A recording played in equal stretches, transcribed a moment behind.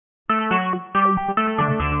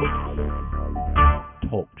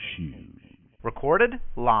Recorded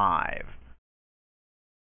live.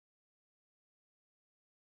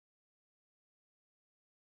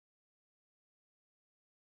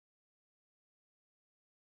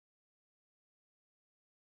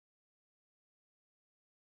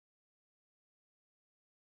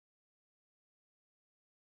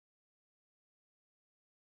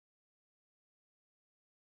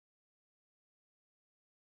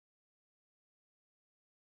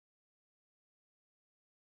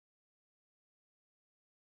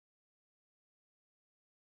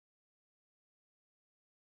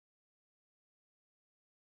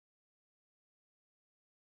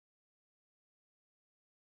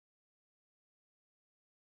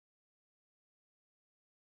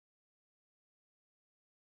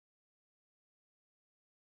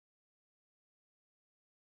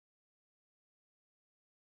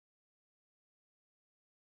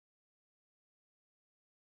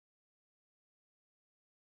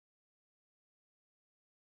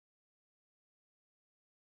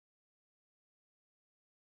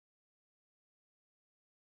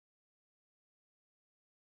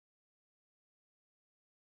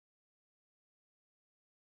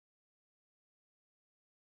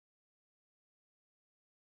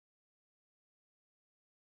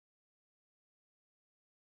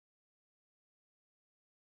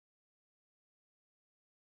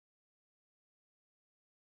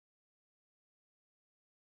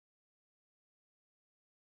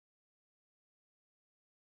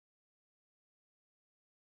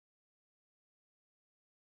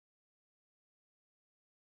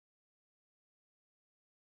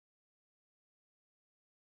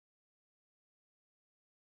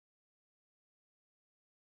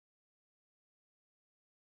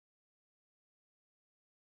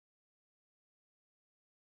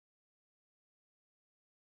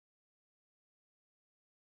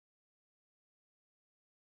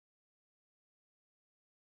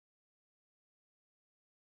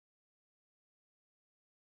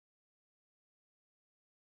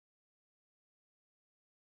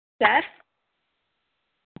 Steph?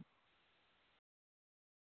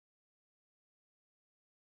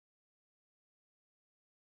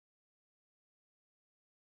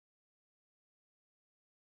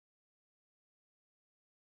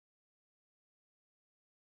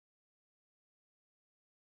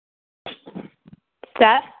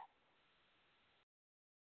 Steph?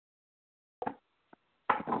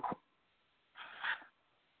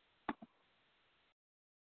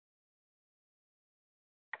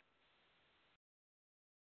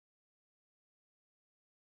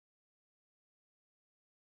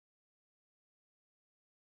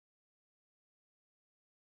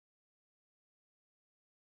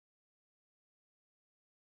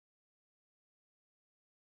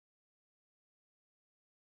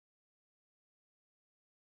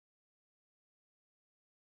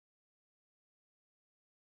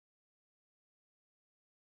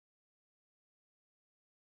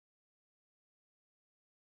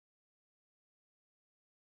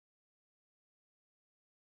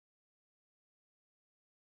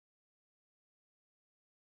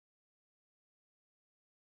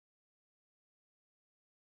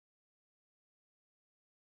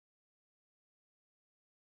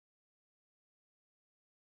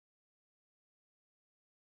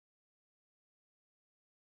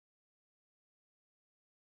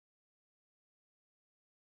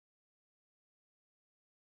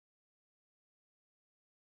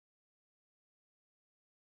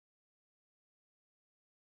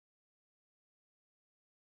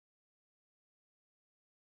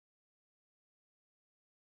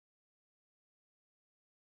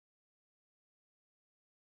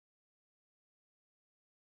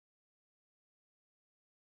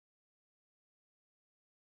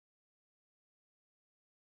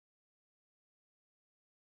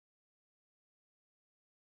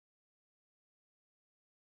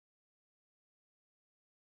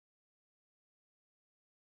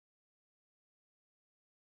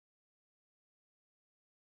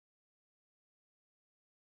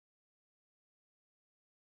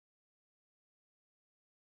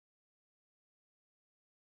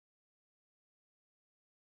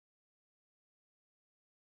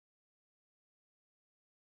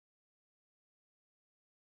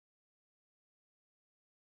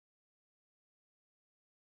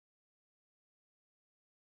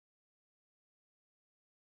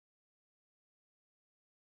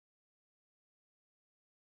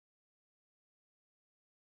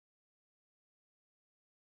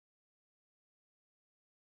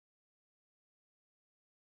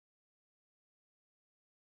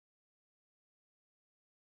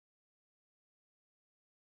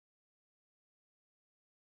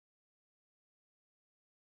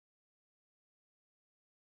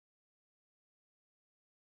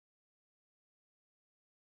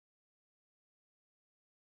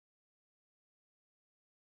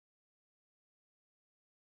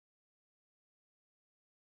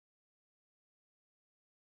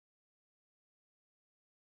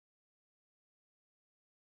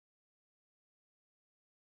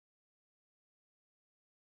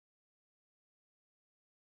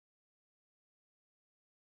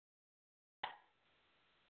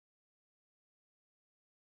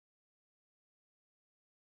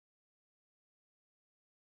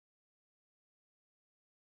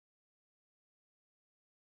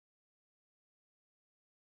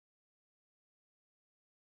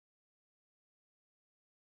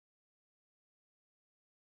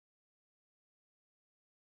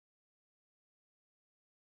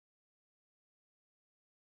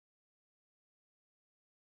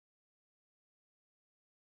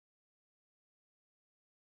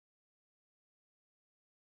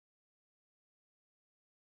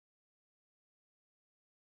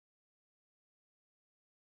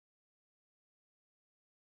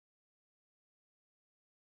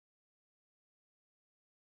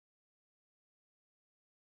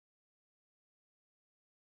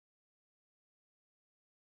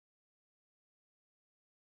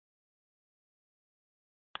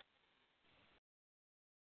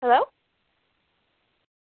 Hello?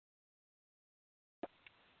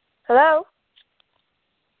 Hello?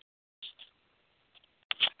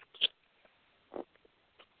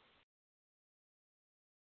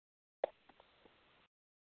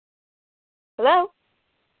 Hello?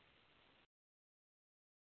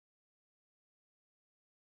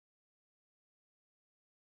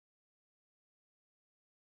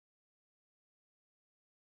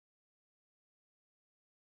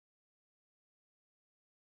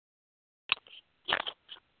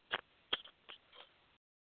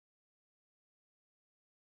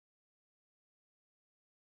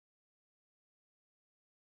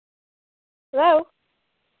 Hello?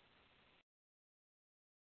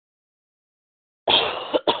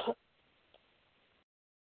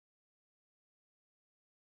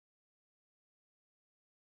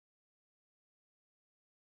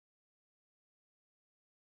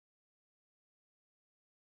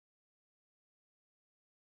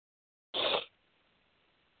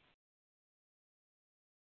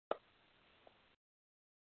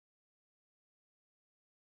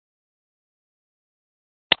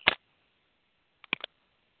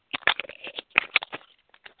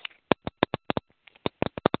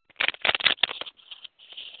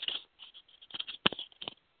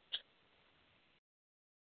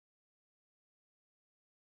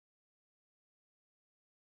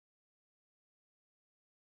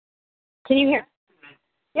 Can you hear?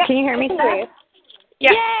 Yeah, Can you hear me, Steph?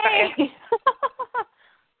 Yeah. Yay!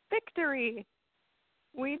 Victory!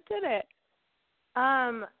 We did it.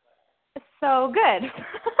 So good.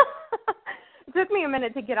 It took me a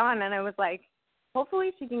minute to get on, and I was like,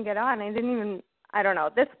 hopefully she can get on. I don't know.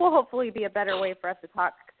 This will hopefully be a better way for us to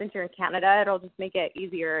talk since you're in Canada. It'll just make it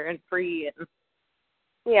easier and free and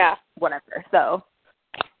whatever. So,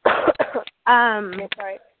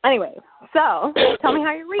 Sorry. anyway, so tell me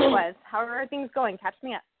how your week was. How are things going? Catch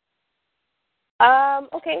me up.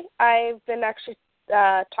 Okay. I've been actually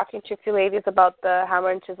talking to a few ladies about the hammer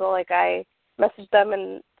and chisel. Like, I messaged them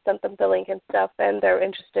and sent them the link and stuff, and they're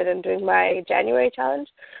interested in doing my January challenge.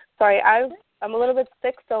 Sorry, I'm a little bit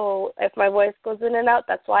sick, so if my voice goes in and out,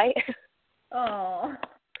 that's why. Oh.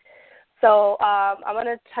 So I'm going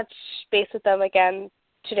to touch base with them again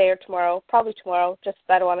today or tomorrow, probably tomorrow, just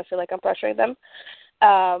because I don't want to feel like I'm pressuring them.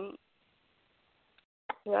 Hang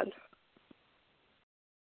on.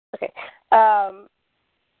 Okay.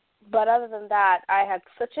 But other than that, I had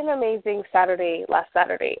such an amazing last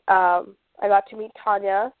Saturday. I got to meet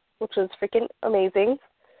Tanya, which was freaking amazing.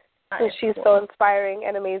 And she's so inspiring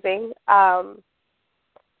and amazing. And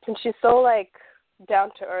she's so, like,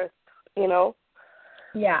 down to earth, you know?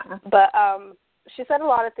 Yeah. But she said a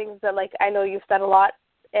lot of things that, like, I know you've said a lot.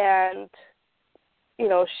 And, you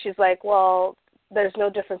know, she's like, well, there's no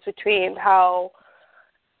difference between how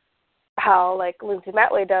like Lindsay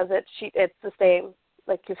Matway does it. It's the same.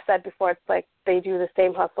 Like you've said before, it's like they do the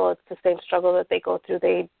same hustle. It's the same struggle that they go through.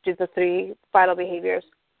 They do the 3 final behaviors.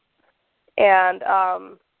 And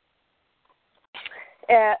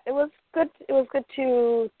it was good. It was good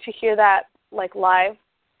to hear that, like, live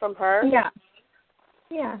from her. Yeah.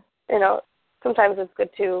 Yeah. You know, sometimes it's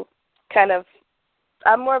good to kind of.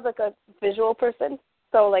 I'm more of like a visual person,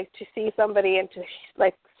 so like to see somebody and to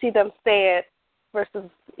like see them say it versus,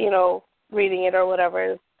 you know, reading it or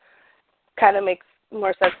whatever kind of makes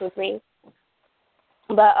more sense with me.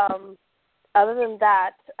 But other than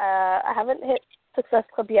that, I haven't hit Success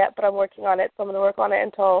Club yet, but I'm working on it. So I'm going to work on it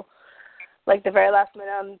until like the very last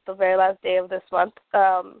minute on the very last day of this month.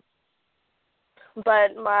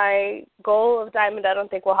 But my goal of Diamond I don't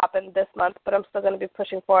think will happen this month, but I'm still going to be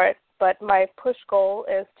pushing for it. But my push goal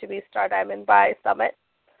is to be Star Diamond by Summit.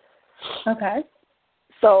 Okay.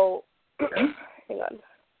 So, hang on.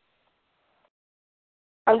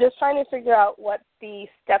 I'm just trying to figure out what the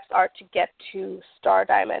steps are to get to Star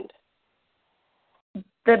Diamond.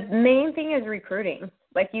 The main thing is recruiting.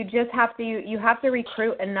 Like you have to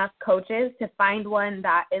recruit enough coaches to find one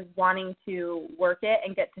that is wanting to work it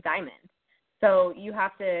and get to Diamond. So you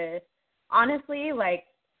have to, honestly, like,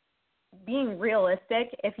 being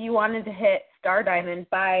realistic, if you wanted to hit Star Diamond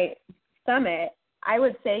by Summit, I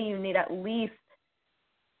would say you need at least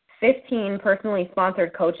 15 personally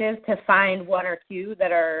sponsored coaches to find 1 or 2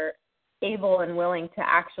 that are able and willing to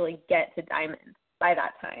actually get to Diamond by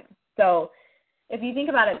that time. So if you think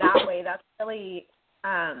about it that way, that's really,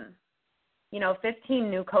 15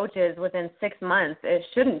 new coaches within 6 months. It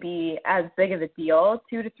shouldn't be as big of a deal.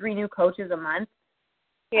 2 to 3 new coaches a month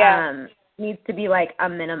needs to be like a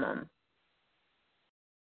minimum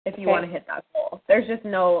if you want to hit that goal. There's just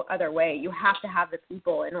no other way. You have to have the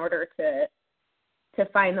people in order to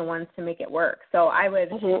find the ones to make it work. So I would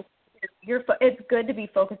it's good to be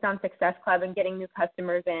focused on Success Club and getting new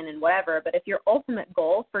customers in and whatever, but if your ultimate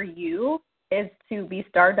goal for you is to be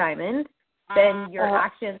Star Diamond, then your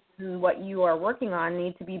actions and what you are working on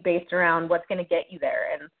need to be based around what's going to get you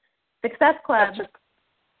there. And Success Club,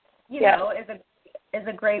 you know, is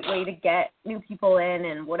a great way to get new people in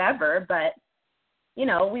and whatever, but, you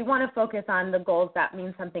know, we want to focus on the goals that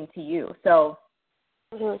mean something to you. So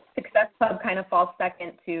Success Club kind of falls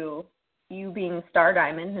second to you being Star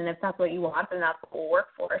Diamond, and if that's what you want, then that's what we'll work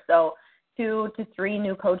for. So 2 to 3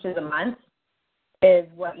 new coaches a month is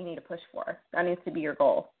what you need to push for. That needs to be your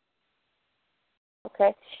goal.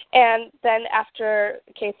 Okay. And then after,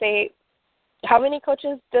 okay, say, how many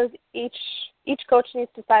coaches does each coach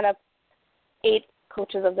needs to sign up? 8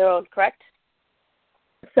 coaches of their own, correct?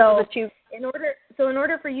 So in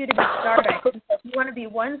order for you to be Star Diamond, if you want to be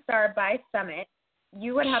 1 star by Summit,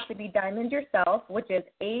 you would have to be Diamond yourself, which is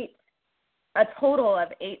a total of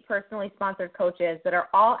 8 personally sponsored coaches that are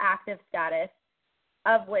all active status,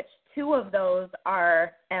 of which 2 of those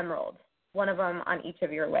are Emerald, one of them on each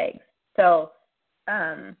of your legs. So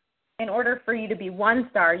in order for you to be 1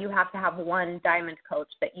 star, you have to have 1 Diamond coach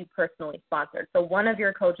that you personally sponsored. So one of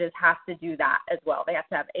your coaches has to do that as well. They have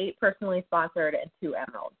to have 8 personally sponsored and 2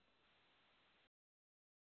 Emeralds.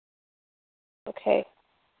 Okay.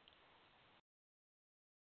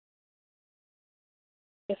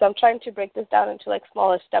 So I'm trying to break this down into like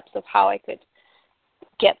smaller steps of how I could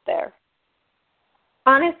get there.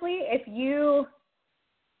 Honestly, if you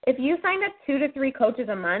signed up 2 to 3 coaches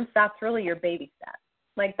a month, that's really your baby step.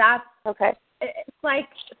 Like that's okay. It's like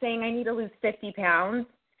saying I need to lose 50 pounds,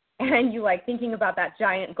 and you like thinking about that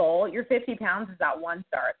giant goal. Your 50 pounds is that 1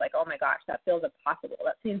 star. It's like, oh my gosh, that feels impossible.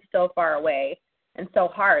 That seems so far away and so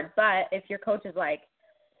hard. But if your coach is like,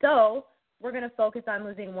 so we're going to focus on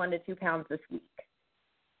losing 1 to 2 pounds this week,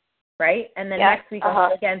 right? And then next week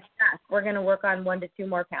again, we're going to work on 1 to 2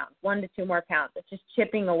 more pounds, 1 to 2 more pounds. It's just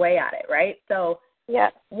chipping away at it, right? So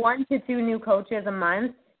 1 to 2 new coaches a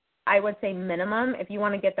month, I would say minimum. If you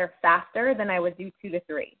want to get there faster, then I would do 2 to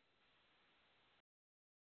 3.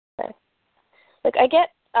 Okay. Like I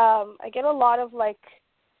get a lot of like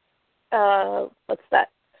what's that?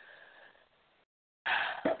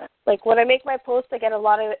 Like when I make my posts, I get a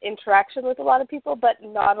lot of interaction with a lot of people, but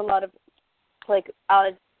not a lot of like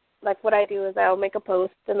what I do is I'll make a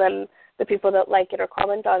post, and then the people that like it or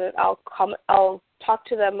comment on it, I'll talk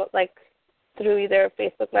to them like through either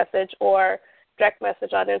Facebook message or direct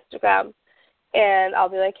message on Instagram, and I'll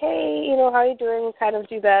be like, hey, you know, how are you doing? Kind of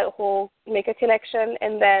do that whole make a connection,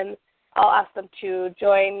 and then I'll ask them to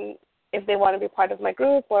join if they want to be part of my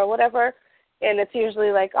group or whatever, and it's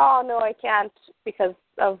usually like, oh, no, I can't because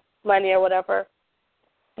of money or whatever.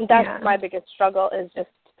 And that's my biggest struggle is just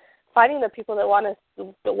finding the people that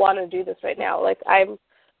want to do this right now. Like I'm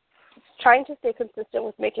trying to stay consistent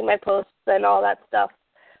with making my posts and all that stuff,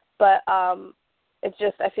 but it's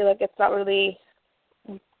just I feel like it's not really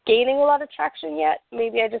gaining a lot of traction yet.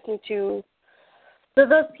 Maybe I just need to. So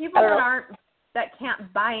those people that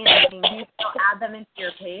can't buy anything, do you still add them into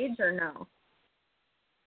your page or no?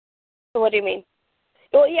 So what do you mean?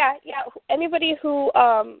 Well, yeah. Anybody who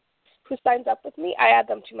signs up with me, I add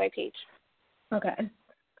them to my page. Okay.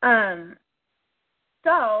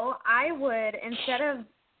 So I would, instead of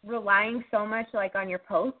relying so much like on your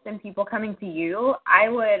posts and people coming to you, I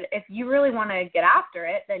would, if you really want to get after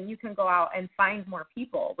it, then you can go out and find more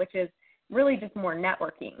people, which is really just more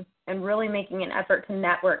networking and really making an effort to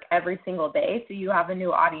network every single day so you have a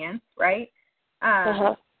new audience, right?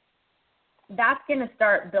 That's going to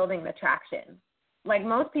start building the traction. Like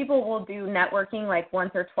most people will do networking like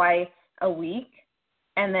once or twice a week,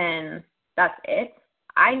 and then that's it.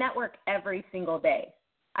 I network every single day.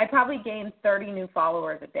 I probably gain 30 new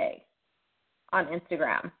followers a day on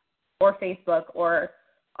Instagram or Facebook or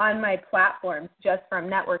on my platforms just from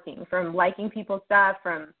networking, from liking people's stuff,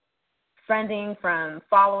 from friending, from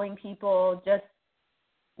following people, just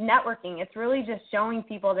networking. It's really just showing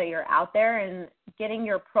people that you're out there and getting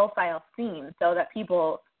your profile seen so that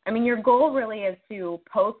people, I mean, your goal really is to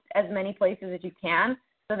post as many places as you can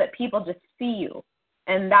so that people just see you.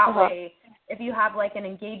 And that way, if you have like an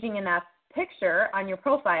engaging enough picture on your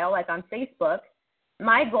profile, like on Facebook,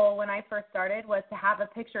 my goal when I first started was to have a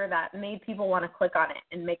picture that made people want to click on it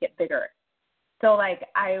and make it bigger. So like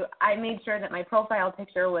I made sure that my profile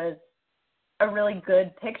picture was a really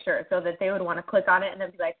good picture so that they would want to click on it and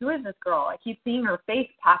they'd be like, who is this girl? I keep seeing her face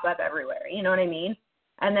pop up everywhere. You know what I mean?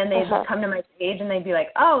 And then they'd come to my page and they'd be like,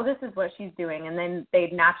 oh, this is what she's doing. And then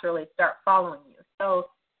they'd naturally start following you. So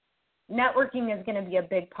networking is going to be a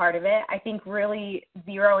big part of it. I think really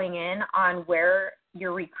zeroing in on where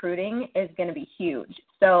you're recruiting is going to be huge.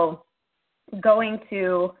 So going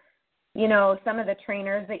to, you know, some of the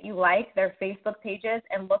trainers that you like, their Facebook pages,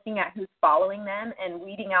 and looking at who's following them and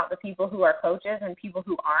weeding out the people who are coaches and people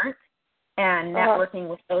who aren't, and networking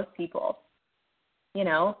with those people, you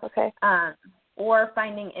know. Okay. Or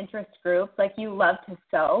finding interest groups. Like, you love to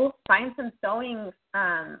sew, find some sewing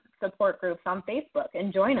support groups on Facebook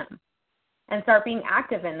and join them and start being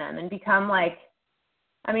active in them and become like,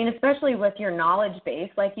 I mean, especially with your knowledge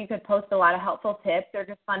base, like, you could post a lot of helpful tips or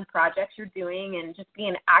just fun projects you're doing and just be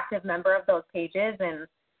an active member of those pages. And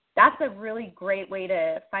that's a really great way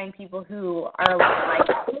to find people who are like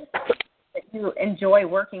that you enjoy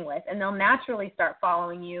working with. And they'll naturally start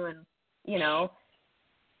following you and, you know,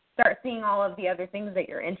 start seeing all of the other things that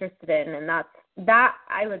you're interested in. And that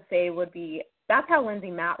I would say that's how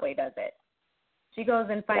Lindsay Matway does it. She goes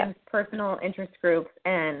and finds personal interest groups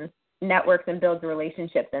and networks and builds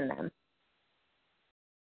relationships in them.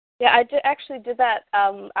 Yeah, I actually did that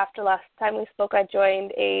after last time we spoke. I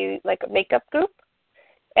joined a makeup group,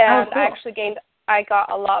 and cool. I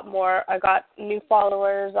got a lot more. I got new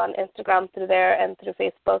followers on Instagram through there and through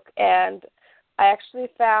Facebook, and I actually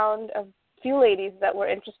found a few ladies that were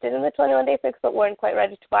interested in the 21-day fix but weren't quite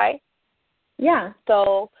ready to buy. Yeah.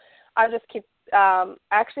 So I just keep. I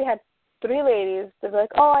actually had 3 ladies that were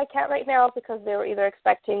like, oh, I can't right now because they were either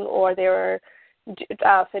expecting or they were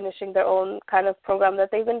finishing their own kind of program that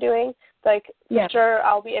they've been doing. Like, sure,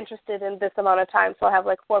 I'll be interested in this amount of time. So I have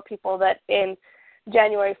 4 people that in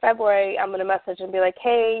January, February, I'm going to message and be like,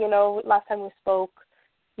 hey, you know, last time we spoke,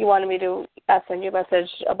 you wanted me to send you a message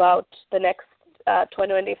about the next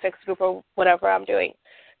 21-day fix group or whatever I'm doing.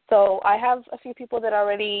 So I have a few people that are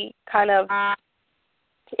already kind of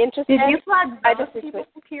interested. Did you plug those people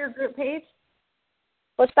into your group page?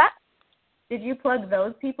 What's that? Did you plug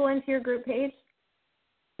those people into your group page?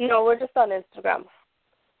 No, we're just on Instagram.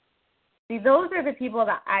 See, those are the people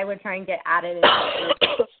that I would try and get added into the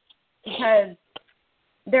group because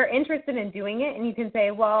they're interested in doing it, and you can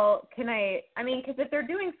say, well, because if they're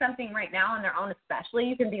doing something right now on their own especially,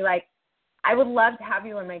 you can be like, I would love to have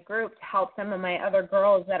you in my group to help some of my other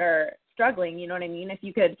girls that are struggling, you know what I mean? If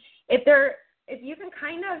you can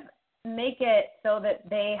kind of make it so that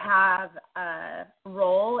they have a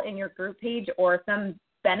role in your group page or some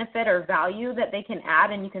benefit or value that they can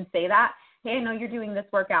add, and you can say that, hey, I know you're doing this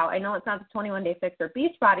workout. I know it's not the 21-day fix or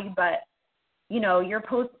Beachbody, but, you know, you're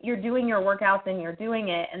doing your workouts and you're doing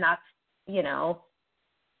it, and that's, you know,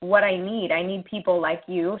 what I need. I need people like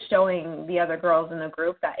you showing the other girls in the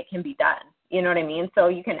group that it can be done. You know what I mean? So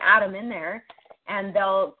you can add them in there, and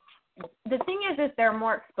the thing is, if they're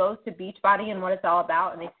more exposed to Beachbody and what it's all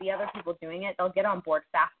about, and they see other people doing it, they'll get on board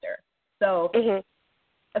faster. So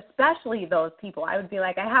especially those people, I would be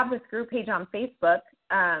like, I have this group page on Facebook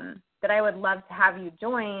that I would love to have you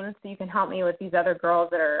join so you can help me with these other girls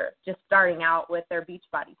that are just starting out with their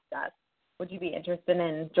Beachbody stuff. Would you be interested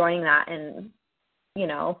in joining that? And, you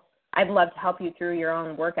know, I'd love to help you through your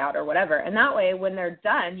own workout or whatever. And that way, when they're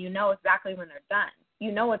done, you know exactly when they're done.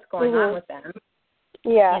 You know what's going on with them.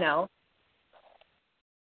 Yeah. You know.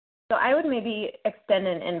 So I would maybe extend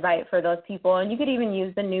an invite for those people. And you could even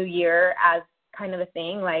use the new year as kind of a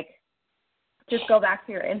thing. Like, just go back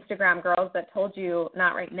to your Instagram girls that told you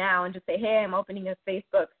not right now and just say, hey, I'm opening a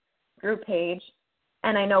Facebook group page.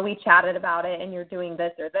 And I know we chatted about it and you're doing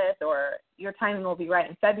this, or your timing will be right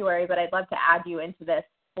in February, but I'd love to add you into this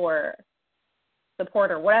for support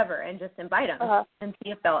or whatever, and just invite them and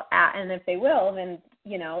see if they'll add. And if they will, then,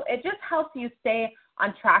 you know, it just helps you stay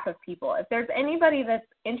on track of people. If there's anybody that's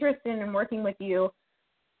interested in working with you,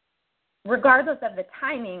 regardless of the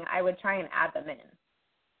timing, I would try and add them in.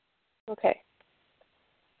 Okay.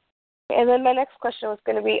 And then my next question was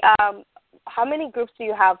going to be, how many groups do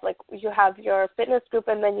you have? Like, you have your fitness group,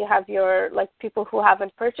 and then you have your, like, people who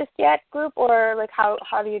haven't purchased yet group, or, like, how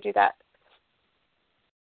do you do that?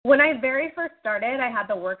 When I very first started, I had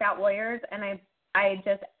the Workout Warriors, and I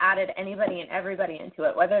just added anybody and everybody into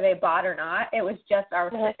it, whether they bought or not. It was just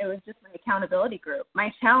it was just my accountability group.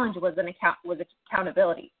 My challenge was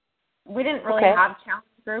accountability. We didn't really have challenge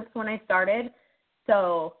groups when I started,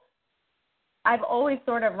 so I've always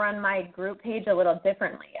sort of run my group page a little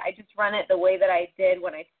differently. I just run it the way that I did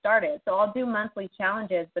when I started. So I'll do monthly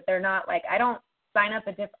challenges, but they're not like, I don't sign up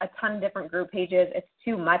a ton of different group pages. It's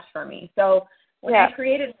too much for me. So when I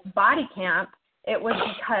created Body Camp, it was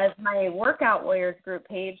because my Workout Warriors group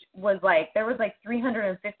page was like, there was like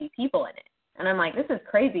 350 people in it. And I'm like, this is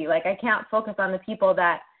crazy. Like, I can't focus on the people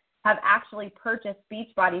that have actually purchased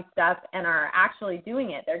Beachbody stuff and are actually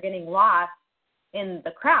doing it. They're getting lost in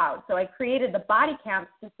the crowd. So I created the Body Camp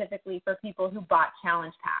specifically for people who bought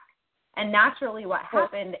Challenge Pack. And naturally what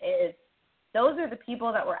happened is those are the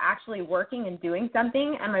people that were actually working and doing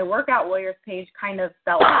something, and my Workout Warriors page kind of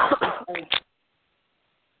fell off because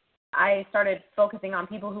I started focusing on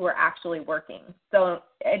people who were actually working. So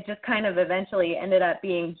it just kind of eventually ended up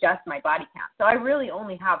being just my body count. So I really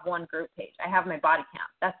only have one group page. I have my body count.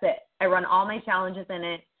 That's it. I run all my challenges in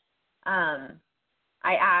it. I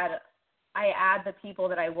add the people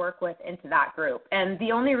that I work with into that group. And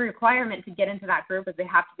the only requirement to get into that group is they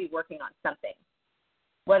have to be working on something.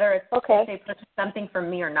 Whether it's if they purchase something from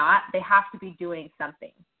me or not, they have to be doing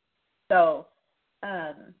something. So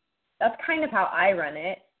that's kind of how I run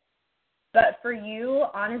it. But for you,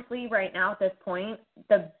 honestly, right now at this point,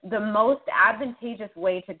 the most advantageous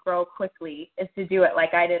way to grow quickly is to do it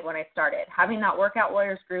like I did when I started. Having that Workout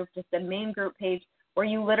Warriors group, just a main group page where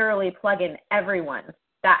you literally plug in everyone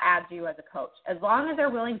that adds you as a coach. As long as they're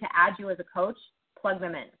willing to add you as a coach, plug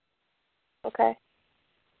them in. Okay.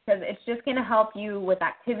 Because it's just going to help you with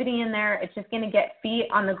activity in there. It's just going to get feet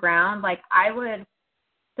on the ground. Like, I would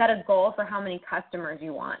set a goal for how many customers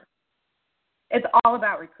you want. It's all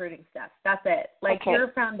about recruiting, Steph. That's it. Like,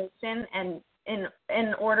 your foundation and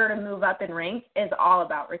in order to move up in rank is all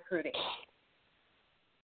about recruiting.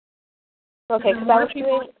 Okay. The more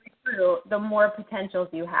people you recruit, the more potentials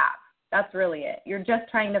you have. That's really it. You're just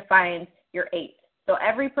trying to find your 8. So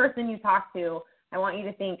every person you talk to, I want you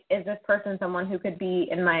to think, is this person someone who could be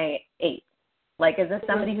in my 8? Like, is this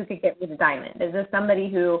somebody who could get me the diamond? Is this somebody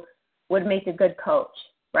who would make a good coach,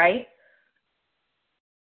 right?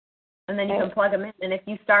 And then you can plug them in. And if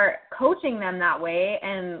you start coaching them that way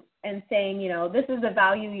and saying, you know, this is the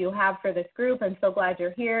value you have for this group, I'm so glad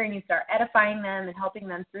you're here, and you start edifying them and helping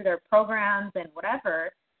them through their programs and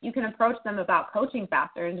whatever, you can approach them about coaching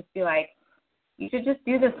faster and just be like, you should just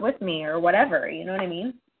do this with me or whatever. You know what I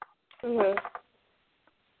mean? Mhm.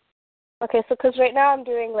 Okay, so because right now I'm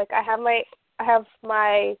doing, like, I have my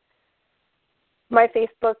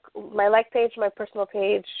Facebook, my like page, my personal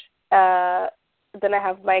page, then I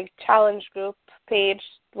have my challenge group page,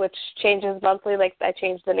 which changes monthly. Like, I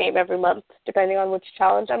change the name every month depending on which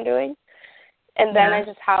challenge I'm doing. And then I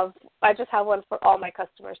just have one for all my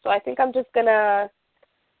customers. So I think I'm just gonna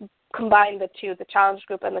combine the two, the challenge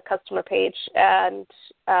group and the customer page, and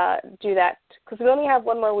do that because we only have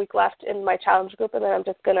one more week left in my challenge group, and then I'm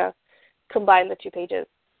just gonna combine the 2 pages.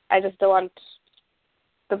 I just don't want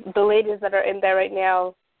the ladies that are in there right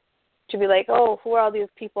now to be like, oh, who are all these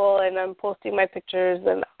people? And I'm posting my pictures,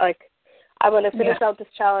 and, like, I'm going to finish out this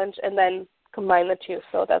challenge and then combine the 2.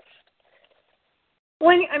 So that's...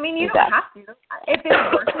 Well, I mean, you don't have to. If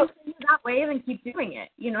it's working for you that way, then keep doing it.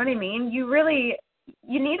 You know what I mean?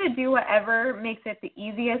 You need to do whatever makes it the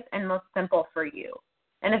easiest and most simple for you.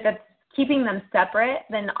 And if it's keeping them separate,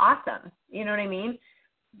 then awesome. You know what I mean?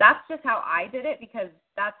 That's just how I did it because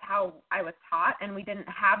that's how I was taught, and we didn't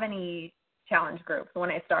have any challenge groups when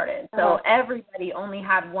I started. So everybody only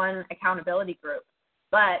had one accountability group,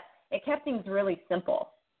 but it kept things really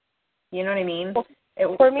simple. You know what I mean?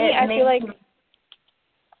 For me, I feel like...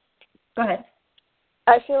 Go ahead.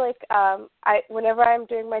 I feel like whenever I'm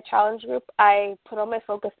doing my challenge group, I put all my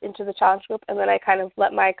focus into the challenge group, and then I kind of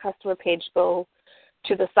let my customer page go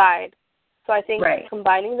to the side. So I think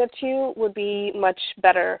combining the 2 would be much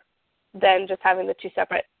better than just having the 2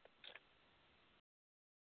 separate.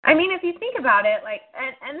 I mean, if you think about it, like,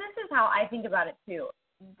 and this is how I think about it too.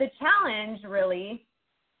 The challenge really,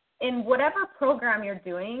 in whatever program you're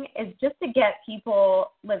doing, is just to get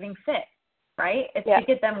people living fit, right? It's to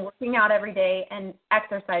get them working out every day and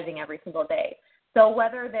exercising every single day. So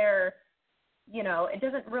whether they're, you know, it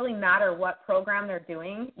doesn't really matter what program they're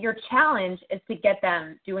doing. Your challenge is to get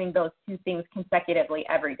them doing those 2 things consecutively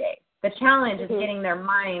every day. The challenge is getting their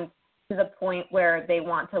mind to the point where they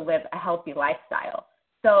want to live a healthy lifestyle.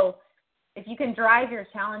 So if you can drive your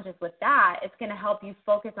challenges with that, it's going to help you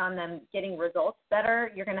focus on them getting results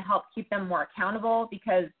better. You're going to help keep them more accountable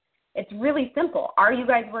because it's really simple. Are you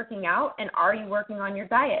guys working out, and are you working on your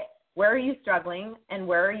diet? Where are you struggling, and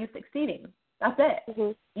where are you succeeding? That's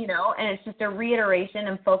it, you know, and it's just a reiteration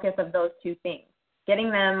and focus of those 2 things,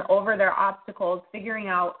 getting them over their obstacles, figuring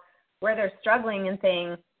out where they're struggling and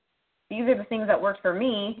saying, these are the things that worked for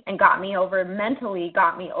me and mentally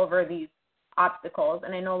got me over these obstacles,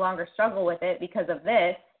 and I no longer struggle with it because of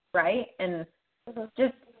this, right? And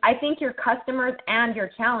just, I think your customers and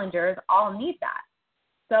your challengers all need that.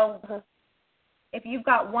 So if you've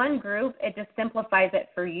got one group, it just simplifies it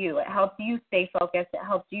for you. It helps you stay focused. It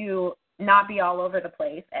helps you not be all over the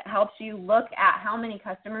place. It helps you look at how many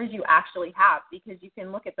customers you actually have because you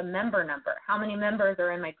can look at the member number. How many members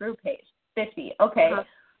are in my group page? 50. Okay.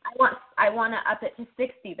 I want to up it to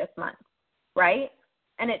 60 this month, right?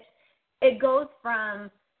 And it goes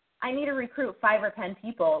from I need to recruit 5 or 10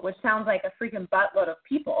 people, which sounds like a freaking buttload of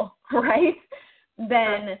people, right?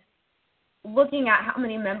 Then looking at how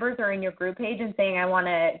many members are in your group page and saying I want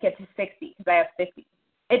to get to 60 because I have 50.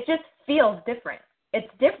 It just feels different. It's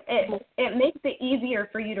it makes it easier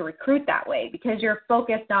for you to recruit that way because you're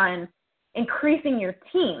focused on increasing your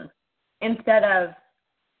team instead of,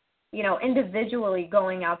 individually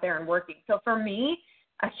going out there and working. So for me,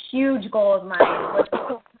 a huge goal of mine was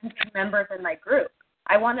 100 members in my group.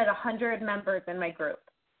 I wanted 100 members in my group.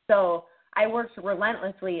 So I worked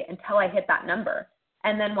relentlessly until I hit that number.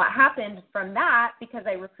 And then what happened from that, because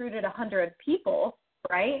I recruited 100 people,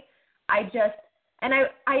 right, I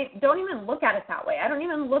don't even look at it that way. I don't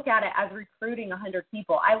even look at it as recruiting 100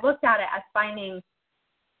 people. I looked at it as finding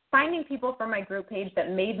people from my group page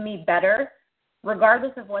that made me better,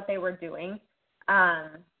 regardless of what they were doing,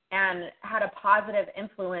 and had a positive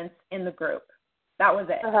influence in the group. That was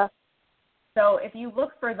it. Uh-huh. So if you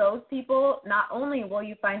look for those people, not only will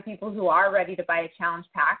you find people who are ready to buy a challenge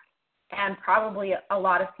pack and probably a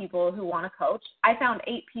lot of people who want to coach. I found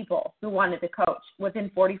 8 people who wanted to coach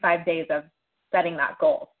within 45 days of setting that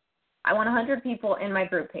goal. I want 100 people in my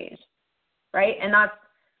group page, right? And that's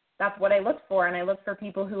what I looked for, and I looked for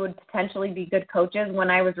people who would potentially be good coaches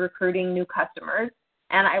when I was recruiting new customers,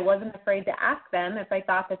 and I wasn't afraid to ask them if I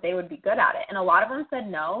thought that they would be good at it. And a lot of them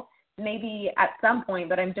said no, maybe at some point,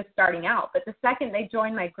 but I'm just starting out. But the second they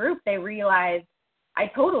joined my group, they realized I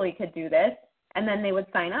totally could do this, and then they would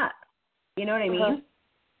sign up. You know what I mean? Uh-huh.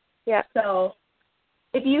 Yeah. So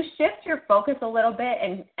if you shift your focus a little bit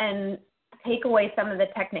and take away some of the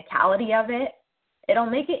technicality of it, it'll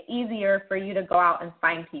make it easier for you to go out and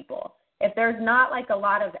find people. If there's not like a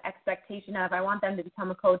lot of expectation of I want them to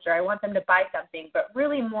become a coach or I want them to buy something, but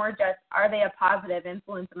really more just are they a positive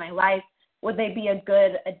influence in my life? Would they be a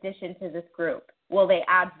good addition to this group? Will they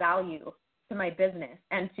add value to my business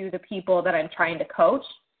and to the people that I'm trying to coach?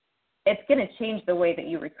 It's going to change the way that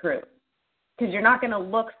you recruit because you're not going to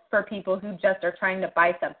look for people who just are trying to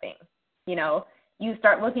buy something. You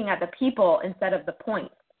start looking at the people instead of the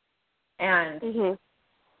points. And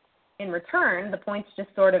in return, the points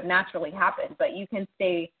just sort of naturally happen, but you can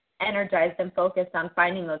stay energized and focused on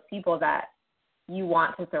finding those people that you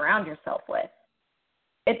want to surround yourself with.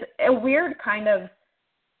 It's a weird kind of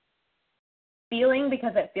feeling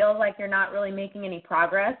because it feels like you're not really making any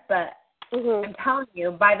progress, but I'm telling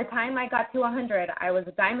you, by the time I got to 100, I was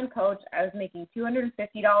a diamond coach. I was making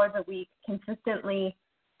 $250 a week consistently.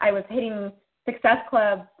 I was hitting Success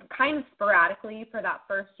Club kind of sporadically for that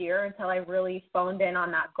first year until I really phoned in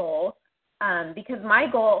on that goal. Because my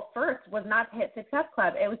goal first was not to hit Success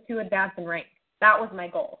Club. It was to advance in rank. That was my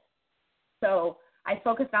goal. So I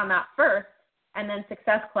focused on that first, and then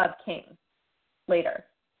Success Club came later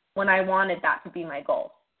when I wanted that to be my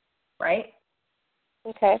goal, right?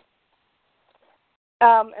 Okay.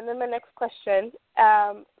 And then my next question.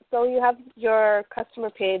 So you have your customer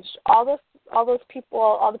page. All those people,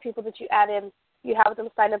 all the people that you add in, you have them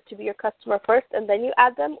sign up to be your customer first, and then you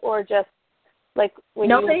add them, or just like when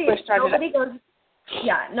you first started?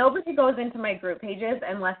 Nobody goes into my group pages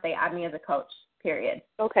unless they add me as a coach. Period.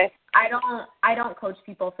 Okay. I don't coach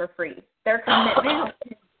people for free. Their commitment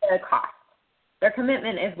is the cost. Their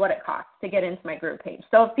commitment is what it costs to get into my group page.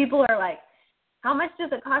 So if people are like, how much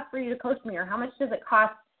does it cost for you to coach me, or how much does it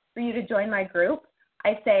cost for you to join my group?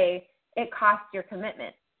 I say it costs your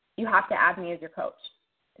commitment. You have to add me as your coach.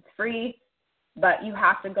 It's free, but you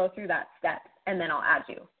have to go through that step, and then I'll add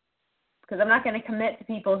you. Because I'm not going to commit to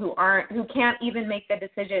people who can't even make the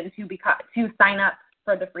decision to sign up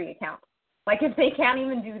for the free account. Like if they can't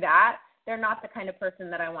even do that, they're not the kind of person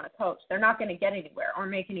that I want to coach. They're not going to get anywhere or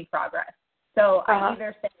make any progress. So I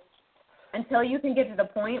either say, until you can get to the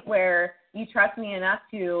point where you trust me enough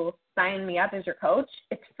to sign me up as your coach,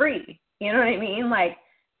 it's free. You know what I mean? Like,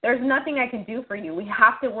 there's nothing I can do for you. We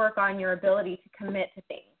have to work on your ability to commit to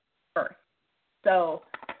things first. So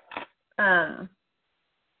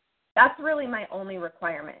that's really my only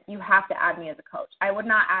requirement. You have to add me as a coach. I would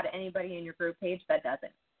not add anybody in your group page that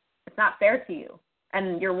doesn't. It's not fair to you,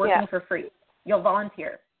 and you're working for free. You'll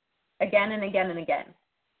volunteer again and again and again.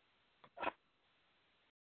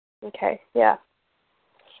 Okay, yeah.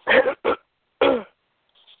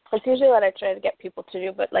 That's usually what I try to get people to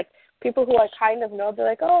do, but like people who I kind of know, they're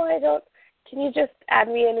like, can you just add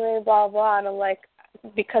me anyway, blah, blah, and I'm like,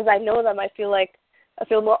 because I know them, I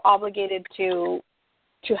feel more obligated to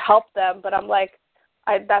help them, but I'm like,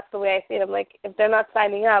 that's the way I see it. I'm like, if they're not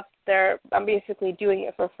signing up, I'm basically doing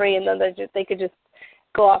it for free, and then they could just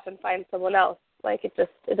go off and find someone else. Like it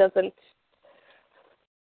doesn't make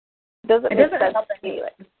sense to me.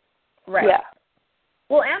 Like, right. Yeah.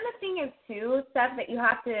 Well, and the thing is, too, Steph, that you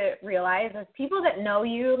have to realize is people that know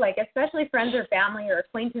you, like especially friends or family or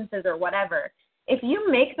acquaintances or whatever, if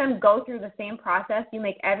you make them go through the same process you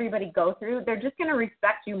make everybody go through, they're just going to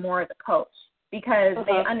respect you more as a coach because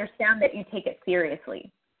they understand that you take it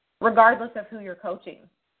seriously, regardless of who you're coaching.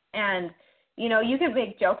 And, you know, you can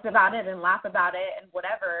make jokes about it and laugh about it and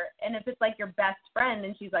whatever. And if it's like your best friend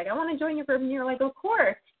and she's like, I want to join your group, and you're like, of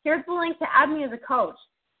course, here's the link to add me as a coach.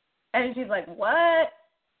 And she's like, what?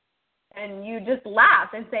 And you just laugh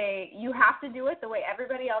and say, you have to do it the way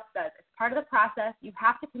everybody else does. It's part of the process. You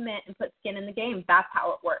have to commit and put skin in the game. That's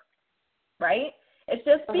how it works, right? It's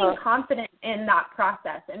just being confident in that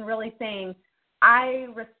process and really saying, I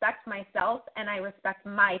respect myself and I respect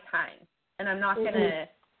my time. And I'm not going to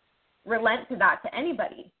relent to that to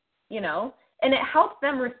anybody, you know? And it helps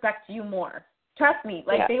them respect you more. Trust me,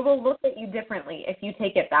 like they will look at you differently if you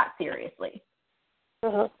take it that seriously.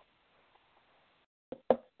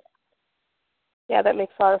 Yeah, that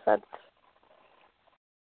makes a lot of sense.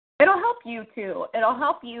 It'll help you, too. It'll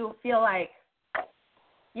help you feel like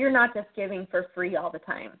you're not just giving for free all the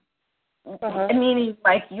time. Meaning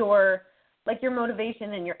like your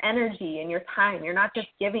motivation and your energy and your time. You're not just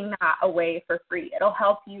giving that away for free. It'll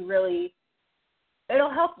help you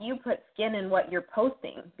put skin in what you're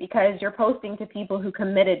posting because you're posting to people who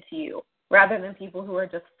committed to you rather than people who are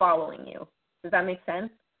just following you. Does that make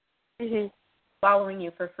sense? Following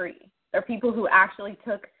you for free. They're people who actually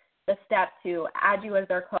took the step to add you as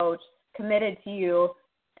their coach, committed to you,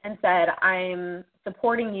 and said, I'm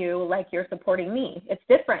supporting you like you're supporting me. It's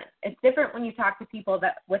different. It's different when you talk to people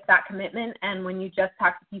that with that commitment and when you just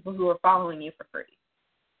talk to people who are following you for free.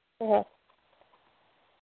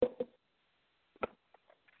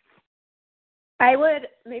 I would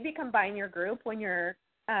maybe combine your group when your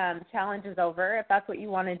challenge is over, if that's what you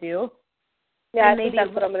want to do. Yeah, I think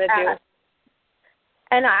that's what I'm going to do.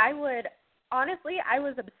 And I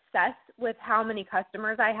was obsessed with how many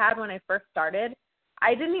customers I had when I first started.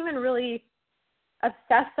 I didn't even really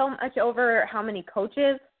obsess so much over how many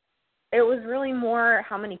coaches. It was really more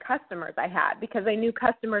how many customers I had because I knew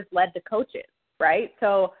customers led to coaches, right?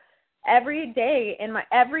 So every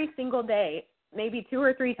single day, maybe 2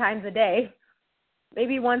 or 3 times a day,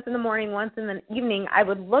 maybe once in the morning, once in the evening, I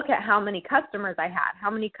would look at how many customers I had,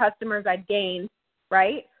 how many customers I'd gained,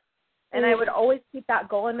 right? And I would always keep that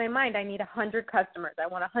goal in my mind. I need 100 customers. I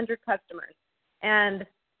want 100 customers. And,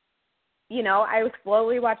 you know, I would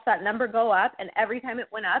slowly watch that number go up, and every time it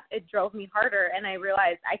went up, it drove me harder, and I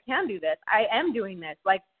realized I can do this. I am doing this.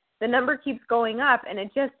 Like, the number keeps going up, and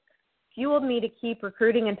it just fueled me to keep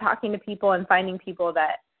recruiting and talking to people and finding people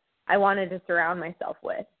that I wanted to surround myself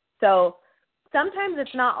with. So sometimes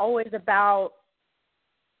it's not always about,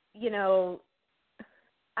 you know,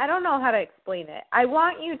 I don't know how to explain it. I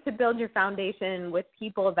want you to build your foundation with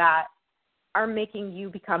people that are making you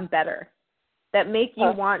become better, that make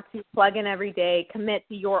you want to plug in every day, commit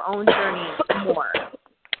to your own journey more,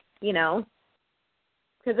 you know,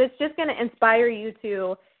 because it's just going to inspire you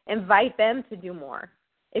to invite them to do more.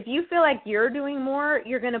 If you feel like you're doing more,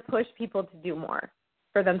 you're going to push people to do more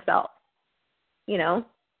for themselves, you know?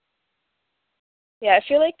 Yeah, I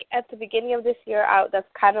feel like at the beginning of this year, that's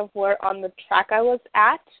kind of where on the track I was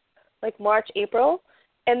at, like March, April.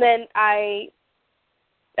 And then I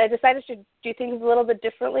decided to do things a little bit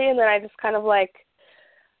differently, and then I just kind of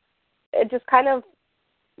it just kind of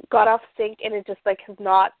got off sync, and it just has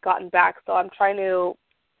not gotten back. So I'm trying to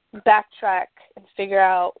backtrack and figure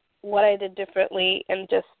out what I did differently, and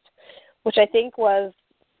which I think was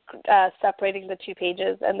separating the 2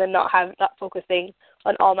 pages and then not focusing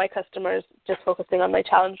on all my customers, just focusing on my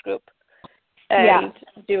challenge group and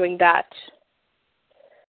doing that.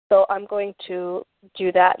 So I'm going to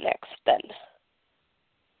do that next then.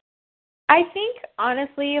 I think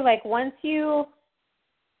honestly, once you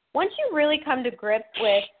really come to grips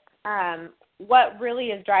with what really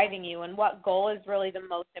is driving you and what goal is really the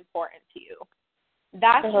most important to you,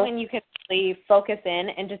 that's when you can really focus in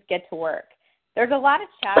and just get to work. There's a lot of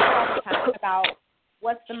chatter all the time about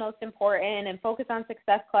what's the most important and focus on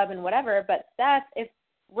Success Club and whatever, but Steph, if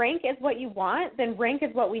rank is what you want, then rank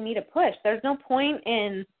is what we need to push. There's no point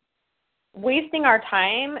in wasting our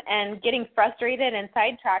time and getting frustrated and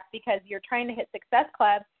sidetracked because you're trying to hit Success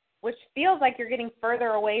Club, which feels like you're getting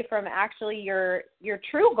further away from actually your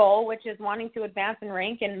true goal, which is wanting to advance and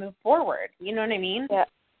rank and move forward. You know what I mean? Yeah.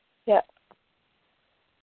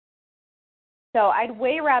 So I'd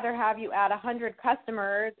way rather have you add 100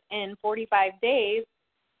 customers in 45 days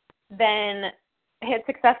than hit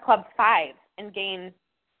Success Club 5 and gain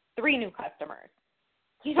 3 new customers.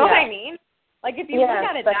 You know what I mean? If you look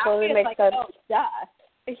at it that way, it's like, oh, duh,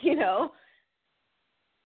 you know?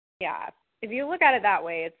 Yeah. If you look at it that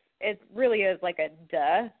way, it really is like a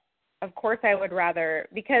duh. Of course I would rather,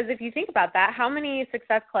 because if you think about that, how many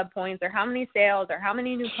Success Club points or how many sales or how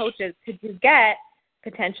many new coaches could you get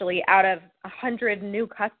potentially out of 100 new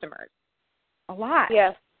customers? A lot.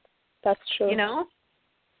 Yes, that's true. You know?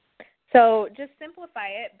 So just simplify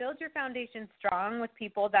it. Build your foundation strong with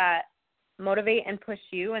people that motivate and push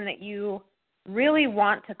you and that you really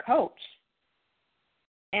want to coach.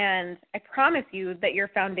 And I promise you that your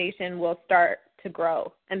foundation will start to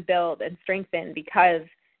grow and build and strengthen because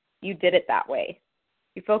you did it that way.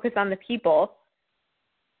 You focus on the people,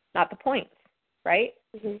 not the points, right?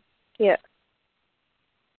 Mm-hmm. Yeah.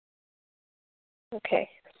 Okay.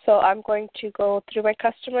 So I'm going to go through my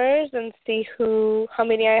customers and see how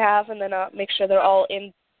many I have, and then I'll make sure they're all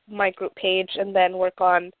in my group page, and then work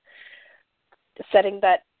on setting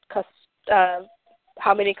that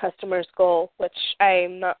how many customers goal, which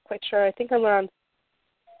I'm not quite sure. I think I'm around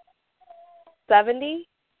 70,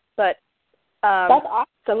 but that's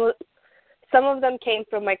awesome. some of them came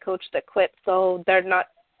from my coach that quit, so they're not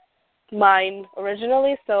mine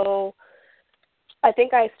originally. So I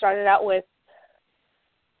think I started out with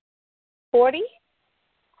 40.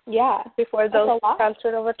 Yeah. Before those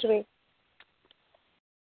transferred over to me.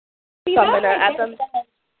 See, so I'm going to add them.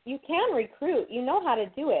 You can recruit. You know how to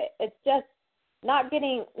do it. It's just not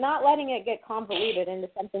letting it get convoluted into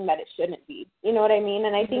something that it shouldn't be. You know what I mean?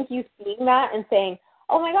 And I think you seeing that and saying,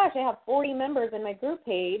 oh my gosh, I have 40 members in my group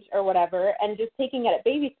page or whatever, and just taking it at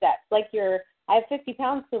baby steps. Like I have 50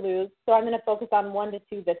 pounds to lose, so I'm going to focus on 1 to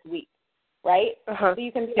 2 this week, right? Uh-huh. So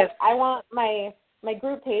you can be like, I want my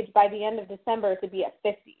group page by the end of December to be at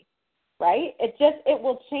 50, right? It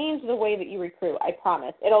will change the way that you recruit, I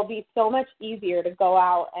promise. It'll be so much easier to go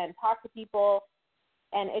out and talk to people,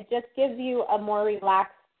 and it just gives you a more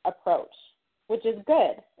relaxed approach, which is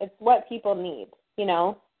good. It's what people need, you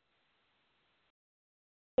know?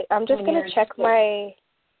 I'm just going to check my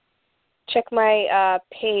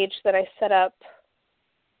page that I set up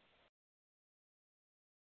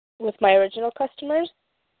with my original customers.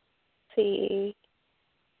 See.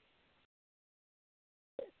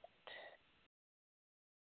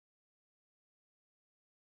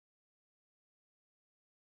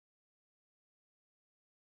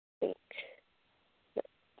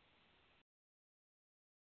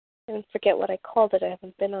 And forget what I called it. I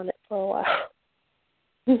haven't been on it for a while.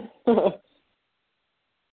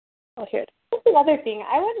 Oh, here it is. That's another thing.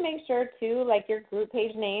 I would make sure, too, like your group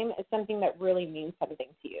page name is something that really means something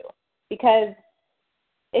to you. Because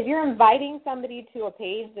if you're inviting somebody to a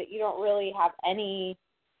page that you don't really have any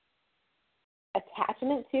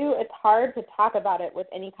attachment to, it's hard to talk about it with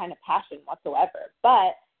any kind of passion whatsoever.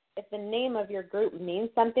 But if the name of your group means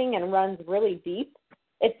something and runs really deep,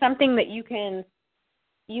 it's something that you can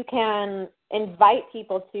invite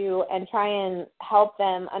people to and try and help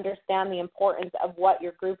them understand the importance of what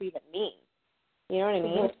your group even means. You know what I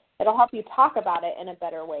mean? Mm-hmm. It'll help you talk about it in a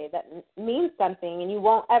better way that means something, and you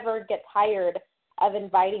won't ever get tired of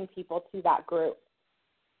inviting people to that group.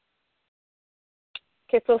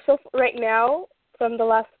 Okay, so right now, from the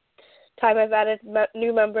last time I've added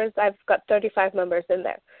new members, I've got 35 members in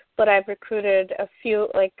there. But I've recruited a few,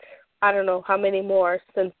 I don't know how many more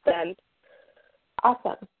since then.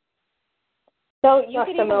 Awesome. So you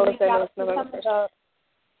can even reach out to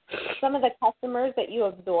some of the customers that you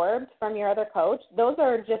absorbed from your other coach. Those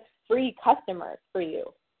are just free customers for you.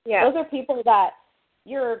 Yeah. Those are people that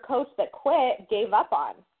your coach that quit gave up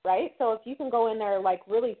on, right? So if you can go in there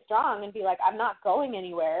really strong and be like, I'm not going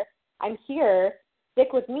anywhere. I'm here.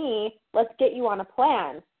 Stick with me. Let's get you on a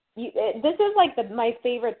plan. This is my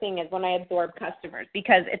favorite thing is when I absorb customers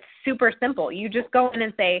because it's super simple. You just go in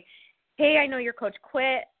and say, hey, I know your coach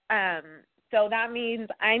quit, so that means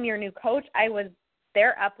I'm your new coach. I was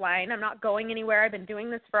their upline. I'm not going anywhere. I've been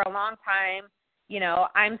doing this for a long time. You know,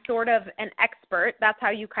 I'm sort of an expert. That's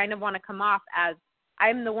how you kind of want to come off as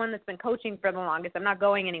I'm the one that's been coaching for the longest. I'm not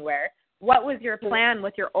going anywhere. What was your plan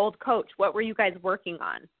with your old coach? What were you guys working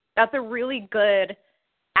on? That's a really good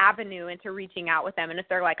avenue into reaching out with them. And if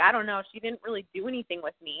they're like, I don't know, she didn't really do anything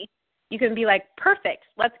with me, you can be like, perfect,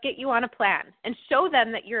 let's get you on a plan and show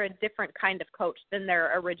them that you're a different kind of coach than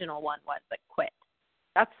their original one was that quit.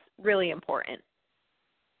 That's really important.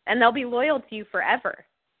 And they'll be loyal to you forever.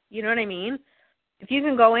 You know what I mean? If you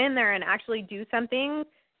can go in there and actually do something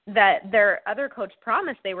that their other coach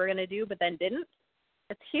promised they were going to do but then didn't,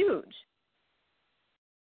 it's huge.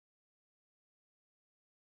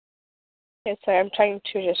 Okay, sorry, I'm trying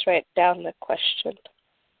to just write down the question.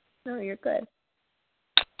 No, you're good.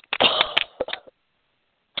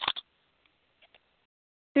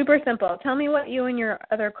 Super simple. Tell me what you and your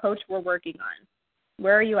other coach were working on.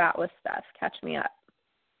 Where are you at with stuff? Catch me up.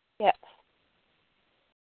 Yeah.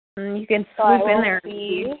 And you can swoop in there.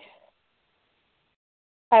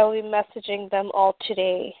 I will be messaging them all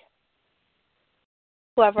today.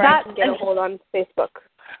 Whoever I can get a hold on Facebook.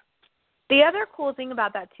 The other cool thing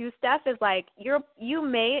about that too, Steph, is like you'll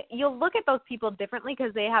look at those people differently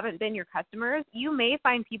because they haven't been your customers. You may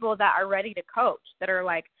find people that are ready to coach that are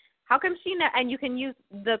like, how come and you can use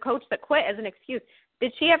the coach that quit as an excuse.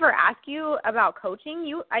 Did she ever ask you about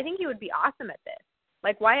coaching? I think you would be awesome at this.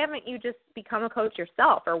 Like, why haven't you just become a coach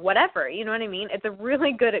yourself or whatever? You know what I mean? It's a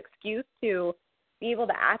really good excuse to be able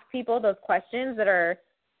to ask people those questions that are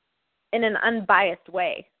in an unbiased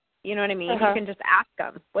way. You know what I mean? You can just ask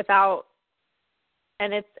them without,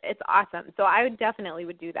 and it's awesome. So I definitely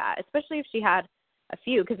would do that, especially if she had a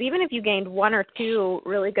few, because even if you gained 1 or 2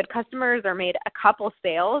 really good customers or made a couple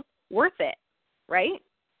sales, worth it, right?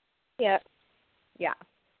 Yeah. Yeah.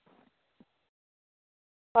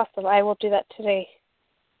 Awesome. I will do that today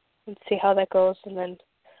and see how that goes, and then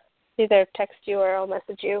either text you or I'll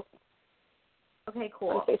message you. Okay,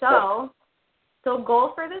 cool. So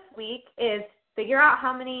goal for this week is figure out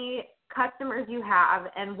how many customers you have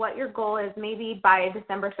and what your goal is maybe by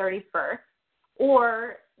December 31st.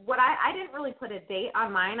 Or what I didn't really put a date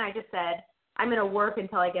on mine. I just said I'm going to work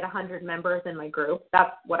until I get 100 members in my group.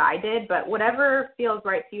 That's what I did. But whatever feels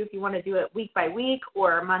right to you, if you want to do it week by week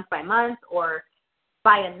or month by month or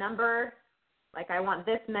by a number, like I want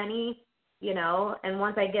this many, you know, and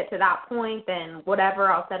once I get to that point, then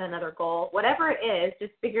whatever, I'll set another goal. Whatever it is,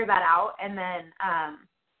 just figure that out, and then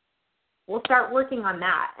we'll start working on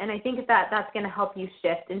that. And I think that's going to help you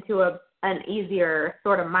shift into an easier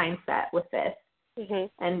sort of mindset with this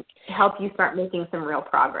and help you start making some real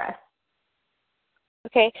progress.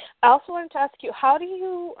 Okay. I also wanted to ask you, how do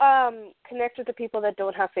you connect with the people that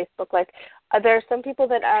don't have Facebook? Like, there are some people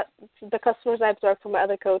that the customers I observed from my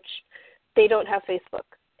other coach, they don't have Facebook.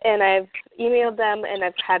 And I've emailed them, and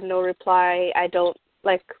I've had no reply.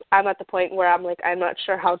 I'm at the point where I'm like, I'm not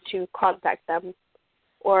sure how to contact them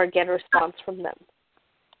or get a response from them.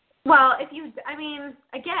 Well,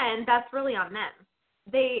 again, that's really on them.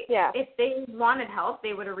 If they wanted help,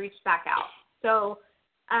 they would have reached back out. So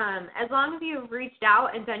as long as you've reached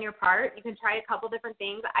out and done your part, you can try a couple different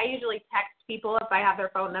things. I usually text people if I have their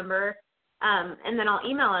phone number, and then I'll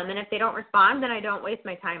email them. And if they don't respond, then I don't waste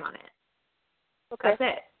my time on it. Okay.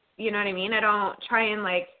 That's it. You know what I mean? I don't try and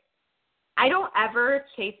I don't ever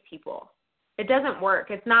chase people. It doesn't work.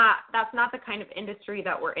 That's not the kind of industry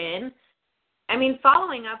that we're in. I mean,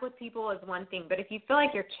 following up with people is one thing, but if you feel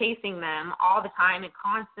like you're chasing them all the time and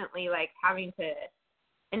constantly having to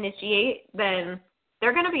initiate, then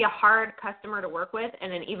they're going to be a hard customer to work with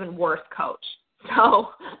and an even worse coach. So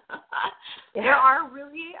there are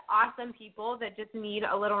really awesome people that just need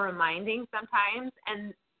a little reminding sometimes,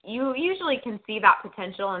 and you usually can see that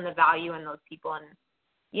potential and the value in those people, and,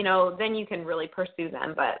 you know, then you can really pursue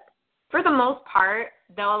them. But for the most part,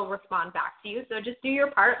 they'll respond back to you. So just do your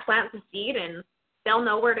part, plant the seed, and they'll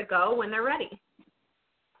know where to go when they're ready.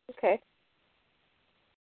 Okay.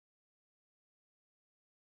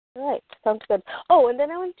 All right. Sounds good. Oh, and then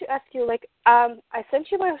I wanted to ask you, I sent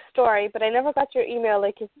you my story, but I never got your email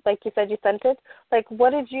like you said you sent it.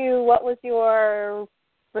 What was your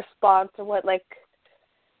response, or what,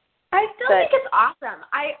 I still think it's awesome.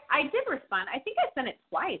 I did respond. I think I sent it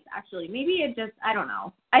twice, actually. Maybe it just, I don't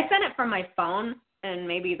know. I sent it from my phone, and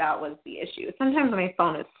maybe that was the issue. Sometimes my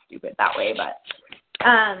phone is stupid that way, but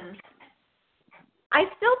I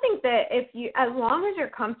still think that as long as you're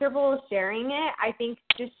comfortable sharing it, I think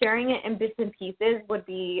just sharing it in bits and pieces would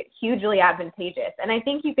be hugely advantageous. And I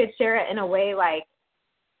think you could share it in a way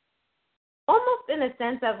almost in a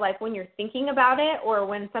sense of when you're thinking about it, or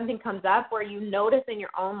when something comes up where you notice in your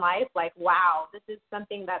own life, wow, this is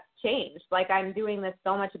something that's changed. I'm doing this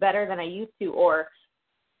so much better than I used to, or,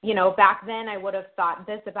 you know, back then I would have thought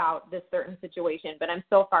this about this certain situation, but I'm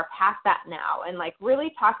so far past that now. And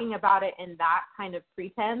really talking about it in that kind of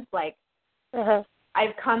pretense,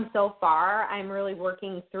 I've come so far, I'm really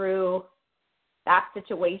working through that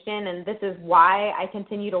situation, and this is why I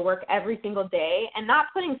continue to work every single day, and not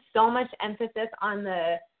putting so much emphasis on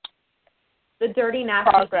the dirty,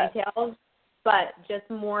 nasty details, but just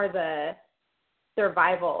more the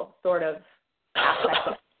survival sort of aspect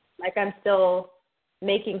of it. I'm still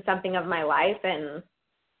making something of my life, and,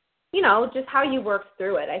 you know, just how you work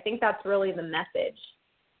through it. I think that's really the message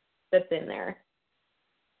that's in there.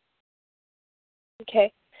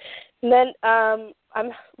 Okay. And then I'm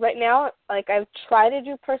right now, I try to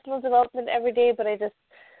do personal development every day, but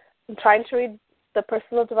I'm trying to read the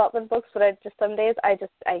personal development books, but some days I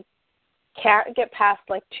can't get past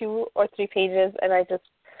like 2 or 3 pages, and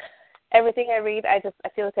everything I read, I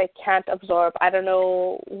feel like I can't absorb. I don't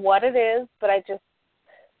know what it is, but it's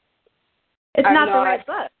not the right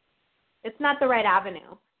book. It's not the right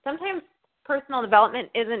avenue. Sometimes personal development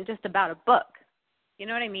isn't just about a book. You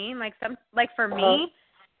know what I mean? Like for me,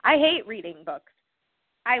 I hate reading books.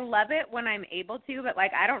 I love it when I'm able to, but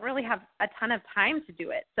like I don't really have a ton of time to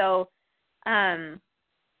do it. So,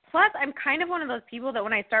 plus I'm kind of one of those people that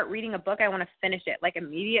when I start reading a book, I want to finish it like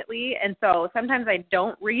immediately. And so sometimes I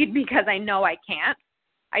don't read because I know I can't.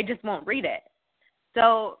 I just won't read it.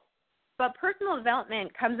 So, but personal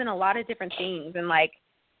development comes in a lot of different things. And like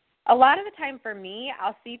a lot of the time for me,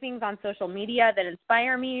 I'll see things on social media that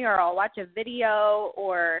inspire me, or I'll watch a video,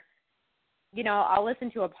 or, you know, I'll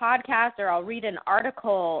listen to a podcast, or I'll read an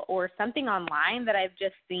article or something online that I've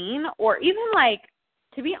just seen, or even like,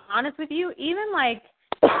 to be honest with you, even like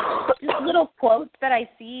just little quotes that I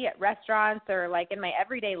see at restaurants or like in my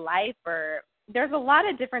everyday life, or there's a lot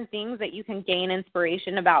of different things that you can gain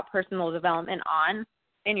inspiration about personal development on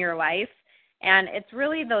in your life. And it's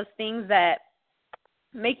really those things that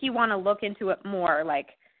make you want to look into it more, like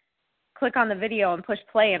click on the video and push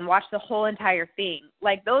play and watch the whole entire thing.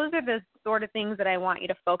 Like those are the sort of things that I want you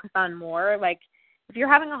to focus on more. Like if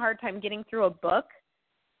you're having a hard time getting through a book,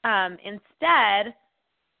 instead,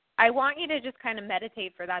 I want you to just kind of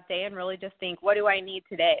meditate for that day and really just think, what do I need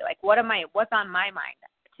today? Like what's on my mind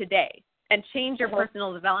today? And change your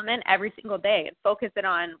personal development every single day and focus it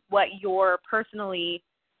on what you're personally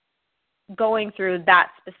going through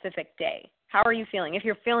that specific day. How are you feeling? If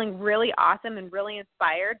you're feeling really awesome and really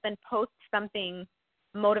inspired, then post something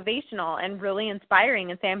motivational and really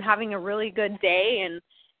inspiring and say, I'm having a really good day. And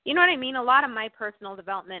you know what I mean? A lot of my personal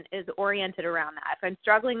development is oriented around that. If I'm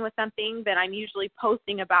struggling with something, then I'm usually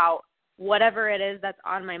posting about whatever it is that's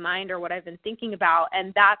on my mind or what I've been thinking about,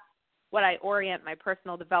 and that's what I orient my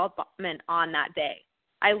personal development on that day.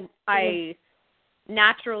 I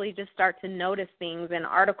naturally just start to notice things in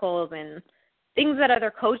articles and things that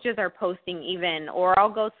other coaches are posting even, or I'll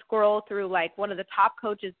go scroll through like one of the top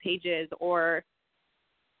coaches' pages or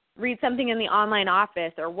read something in the online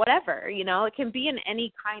office or whatever, you know, it can be in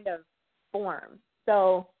any kind of form.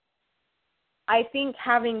 So I think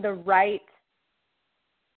having the right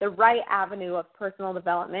avenue of personal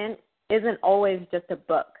development isn't always just a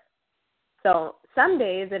book. So some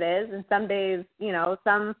days it is, and some days, you know,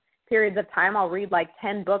 some periods of time I'll read like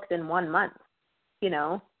 10 books in 1 month, you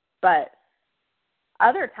know, but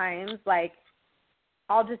other times, like,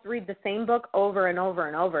 I'll just read the same book over and over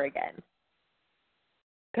and over again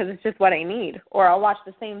because it's just what I need. Or I'll watch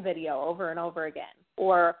the same video over and over again.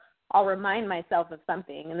 Or I'll remind myself of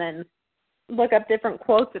something and then look up different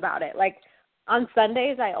quotes about it. Like, on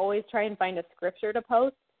Sundays, I always try and find a scripture to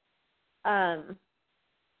post.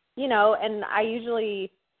 You know, and I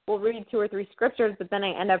usually will read 2 or 3 scriptures, but then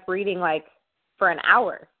I end up reading, like, for an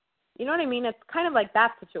hour. You know what I mean? It's kind of like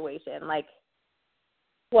that situation. Like,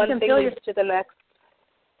 one thing leads to the next.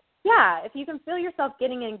 Yeah, if you can feel yourself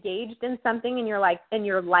getting engaged in something and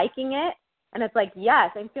you're liking it, and it's like,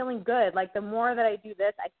 yes, I'm feeling good. Like, the more that I do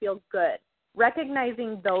this, I feel good.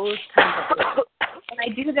 Recognizing those kinds of things. When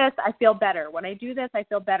I do this, I feel better. When I do this, I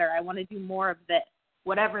feel better. I want to do more of this,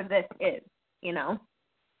 whatever this is, you know?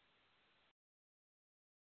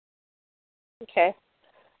 Okay.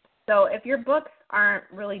 So if your books aren't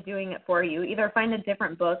really doing it for you, either find a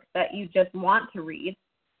different book that you just want to read,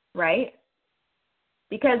 right?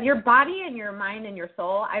 Because your body and your mind and your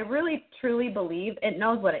soul, I really truly believe it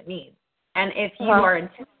knows what it needs. And if you are in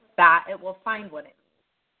tune with that, it will find what it needs.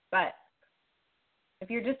 But if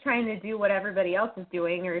you're just trying to do what everybody else is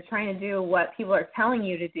doing, or you're trying to do what people are telling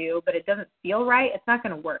you to do, but it doesn't feel right, it's not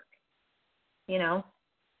going to work, you know?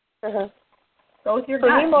 Go with your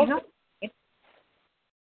gut, you know?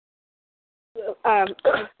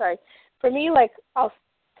 Sorry. For me, like,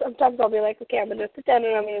 sometimes I'll be like, okay, I'm going to sit down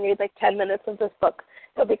and I'm going to read like 10 minutes of this book.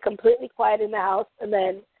 It'll be completely quiet in the house, and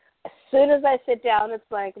then as soon as I sit down, it's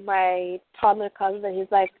like my toddler comes and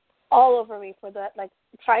he's like all over me for that, like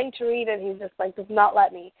trying to read, and he just like does not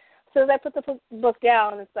let me. As soon as I put the book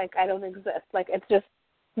down, it's like I don't exist. Like, it's just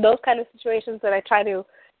those kind of situations that I try to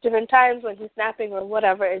different times when he's napping or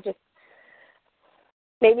whatever. It just,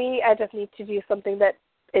 maybe I just need to do something that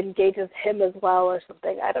engages him as well or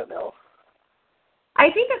something. I don't know.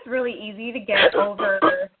 I think it's really easy to get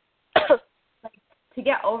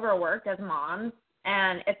overworked as moms,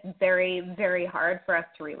 and it's very, very hard for us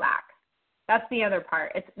to relax. That's the other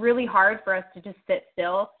part. It's really hard for us to just sit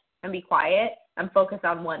still and be quiet and focus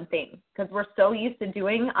on one thing, because we're so used to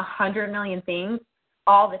doing 100 million things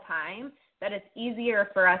all the time that it's easier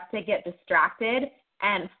for us to get distracted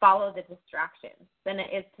and follow the distractions than it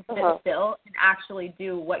is to sit still and actually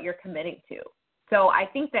do what you're committing to. So I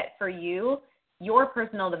think that for you, your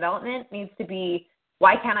personal development needs to be,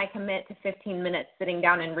 why can't I commit to 15 minutes sitting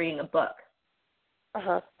down and reading a book?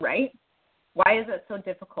 Right? Why is it so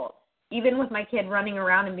difficult? Even with my kid running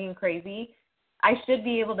around and being crazy, I should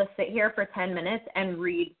be able to sit here for 10 minutes and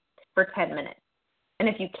read for 10 minutes. And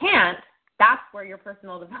if you can't, that's where your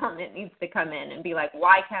personal development needs to come in and be like,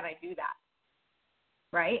 why can't I do that?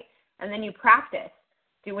 Right? And then you practice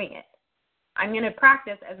doing it. I'm going to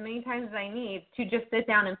practice as many times as I need to just sit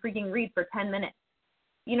down and freaking read for 10 minutes.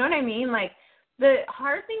 You know what I mean? Like, the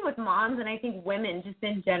hard thing with moms, and I think women just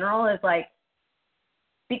in general, is like,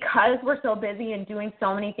 because we're so busy and doing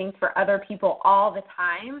so many things for other people all the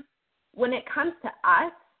time, when it comes to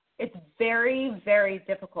us, it's very, very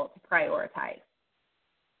difficult to prioritize.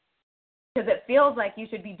 Because it feels like you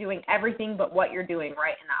should be doing everything but what you're doing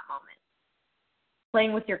right in that moment.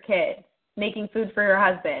 Playing with your kid, making food for your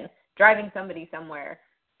husband, driving somebody somewhere,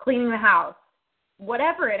 cleaning the house,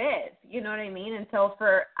 whatever it is, you know what I mean? And so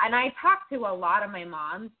and I talk to a lot of my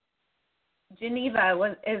moms.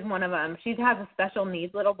 Geneva is one of them. She has a special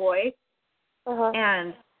needs little boy,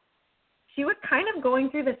 and she was kind of going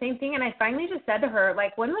through the same thing, and I finally just said to her,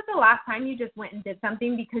 like, when was the last time you just went and did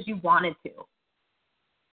something because you wanted to?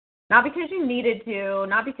 Not because you needed to,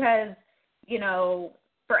 not because, you know,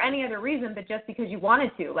 for any other reason, but just because you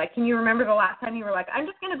wanted to. Like, can you remember the last time you were like, I'm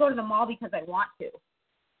just going to go to the mall because I want to?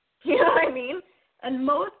 You know what I mean? And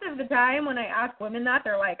most of the time when I ask women that,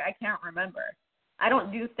 they're like, I can't remember. I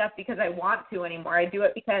don't do stuff because I want to anymore. I do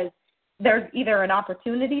it because there's either an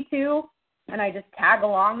opportunity to, and I just tag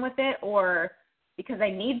along with it, or because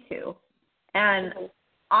I need to. And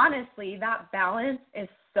honestly, that balance is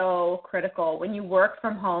so critical. When you work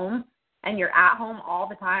from home and you're at home all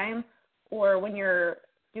the time, or when you're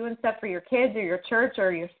doing stuff for your kids or your church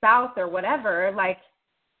or your spouse or whatever, like,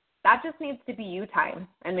 that just needs to be you time.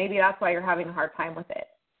 And maybe that's why you're having a hard time with it.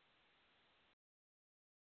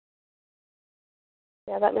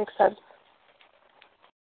 Yeah, that makes sense.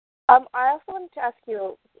 I also wanted to ask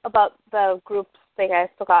you about the groups thing. I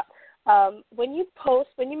forgot. When you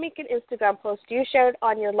make an Instagram post, do you share it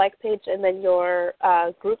on your like page and then your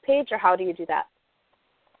group page, or how do you do that?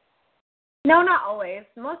 No, not always.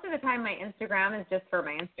 Most of the time my Instagram is just for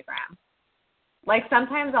my Instagram. Like,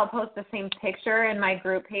 sometimes I'll post the same picture in my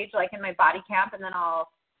group page, like in my body camp, and then I'll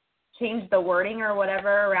change the wording or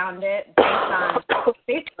whatever around it based on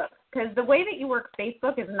Facebook. Because the way that you work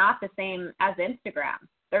Facebook is not the same as Instagram.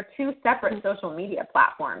 They're two separate social media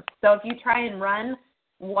platforms. So if you try and run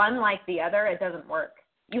one like the other, it doesn't work.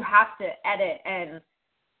 You have to edit and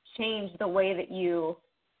change the way that you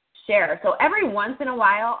share. So every once in a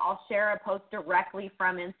while, I'll share a post directly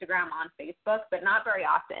from Instagram on Facebook, but not very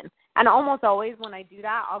often. And almost always when I do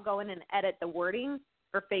that, I'll go in and edit the wording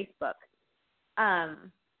for Facebook.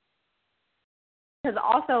 Because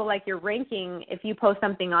also, like, your ranking, if you post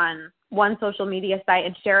something on one social media site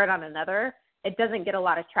and share it on another, it doesn't get a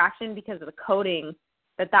lot of traction because of the coding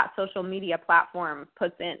that social media platform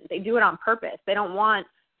puts in. They do it on purpose. They don't want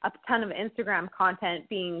a ton of Instagram content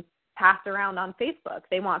being passed around on Facebook.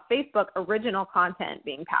 They want Facebook original content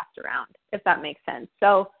being passed around, if that makes sense.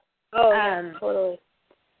 So, yeah, totally.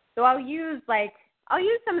 So I'll use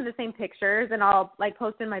some of the same pictures, and I'll, like,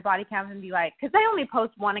 post in my body cam and be like, because I only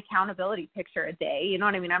post one accountability picture a day, you know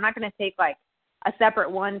what I mean? I'm not going to take, like, a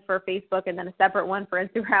separate one for Facebook and then a separate one for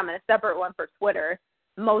Instagram and a separate one for Twitter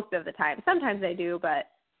most of the time. Sometimes I do, but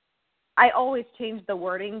I always change the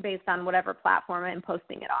wording based on whatever platform I'm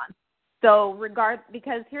posting it on. So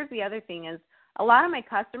because here's the other thing is, a lot of my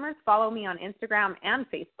customers follow me on Instagram and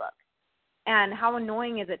Facebook. And how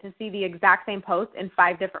annoying is it to see the exact same post in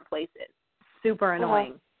 5 different places? Super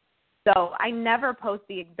annoying. So I never post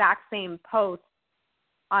the exact same post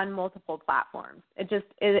on multiple platforms.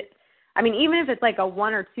 Even if it's like a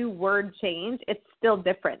 1 or 2 word change, it's still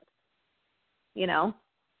different, you know?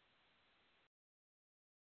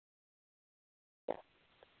 Yeah.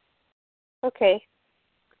 Okay.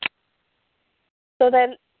 So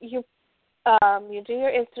then you do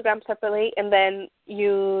your Instagram separately, and then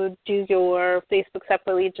you do your Facebook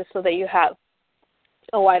separately, just so that you have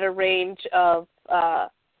a wider range of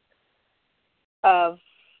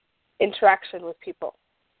interaction with people.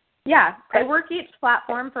 Yeah, I work each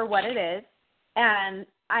platform for what it is, and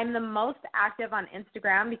I'm the most active on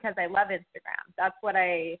Instagram because I love Instagram. That's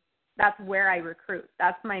where I recruit.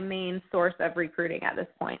 That's my main source of recruiting at this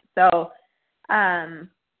point. So,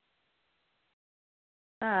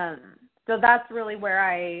 so that's really where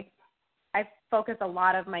I focus a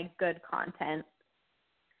lot of my good content.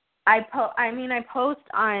 I post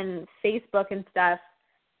on Facebook and stuff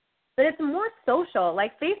But it's more social.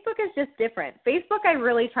 Like, Facebook is just different. Facebook, I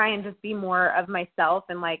really try and just be more of myself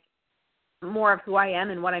and, like, more of who I am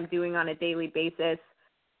and what I'm doing on a daily basis.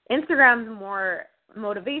 Instagram's more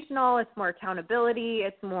motivational. It's more accountability.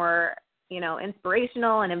 It's more,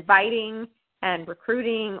 inspirational and inviting and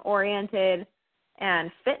recruiting oriented and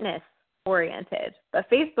fitness oriented. But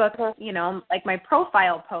Facebook, like my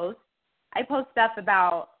profile post, I post stuff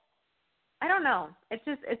about, I don't know. It's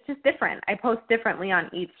just different. I post differently on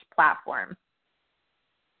each platform.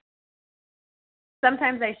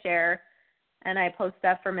 Sometimes I share and I post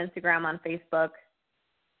stuff from Instagram on Facebook.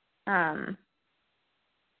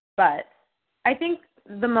 But I think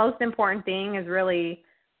the most important thing is really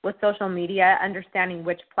with social media, understanding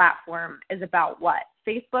which platform is about what.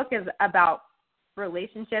 Facebook is about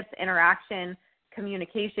relationships, interaction,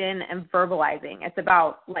 communication, and verbalizing. It's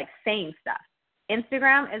about, like, saying stuff.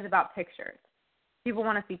 Instagram is about pictures. People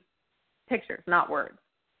want to see pictures, not words.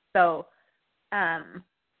 So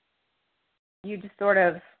you just sort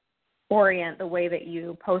of orient the way that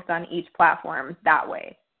you post on each platform that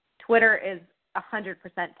way. Twitter is 100%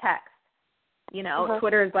 text.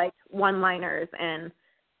 Twitter is like one-liners and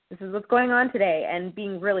this is what's going on today and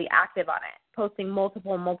being really active on it, posting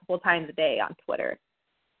multiple times a day on Twitter.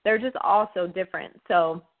 They're just all so different.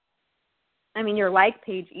 So, I mean, your like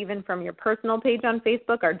page, even from your personal page on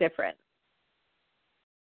Facebook, are different.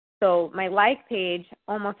 So my like page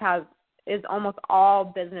is almost all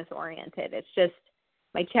business oriented. It's just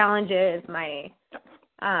my challenges, my,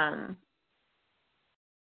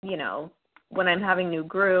 when I'm having new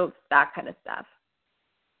groups, that kind of stuff.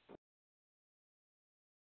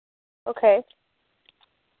 Okay.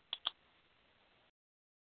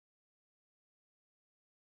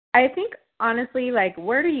 I think, honestly, like,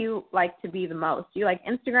 where do you like to be the most? Do you like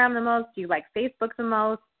Instagram the most? Do you like Facebook the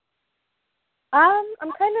most? I'm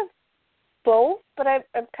kind of both, but I'm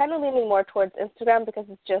kind of leaning more towards Instagram because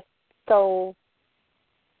it's just so,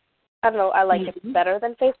 I don't know, I like it better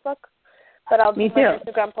than Facebook. But I'll do my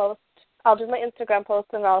Instagram post. I'll do my Instagram post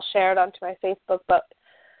and I'll share it onto my Facebook. But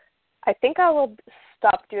I think I will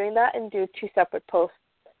stop doing that and do 2 separate posts.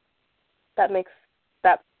 That makes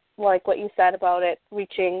that, like what you said about it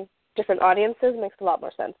reaching different audiences, makes a lot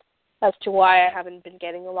more sense as to why I haven't been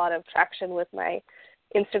getting a lot of traction with my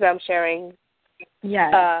Instagram sharing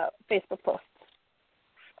Facebook posts.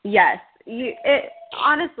 Yes.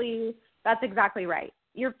 Honestly, that's exactly right.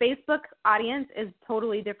 Your Facebook audience is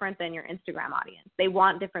totally different than your Instagram audience. They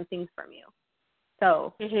want different things from you.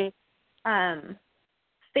 So,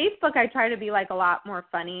 Facebook, I try to be, like, a lot more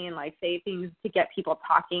funny and, like, say things to get people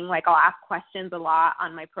talking. Like, I'll ask questions a lot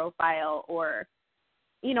on my profile or,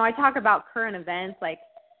 I talk about current events. Like,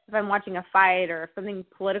 if I'm watching a fight or if something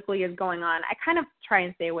politically is going on, I kind of try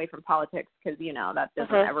and stay away from politics because, that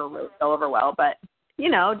doesn't ever really go over well. But,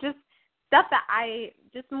 just stuff that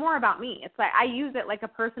just more about me. It's like I use it like a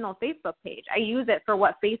personal Facebook page. I use it for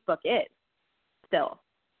what Facebook is still.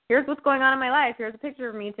 Here's what's going on in my life. Here's a picture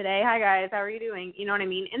of me today. Hi, guys. How are you doing? You know what I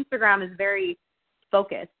mean? Instagram is very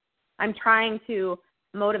focused. I'm trying to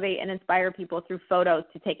motivate and inspire people through photos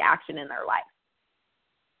to take action in their life.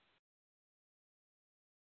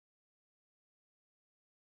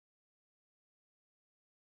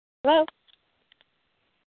 Hello?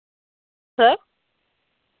 Hello?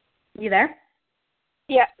 You there?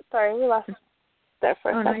 Yeah, sorry, we lost there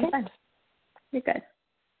for a second. No, you're good.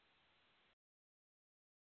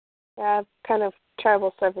 Yeah, kind of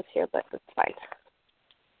terrible service here, but it's fine.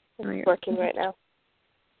 It's working right now.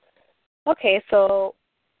 Okay, so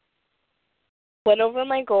went over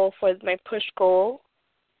my goal for my push goal.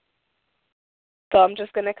 So I'm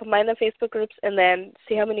just going to combine the Facebook groups and then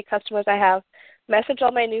see how many customers I have, message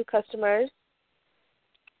all my new customers,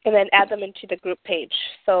 and then add them into the group page.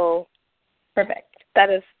 So perfect. That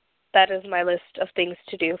is my list of things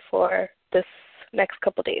to do for this next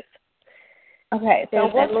couple days. Okay, so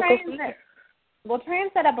we'll try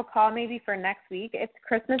and set up a call maybe for next week. It's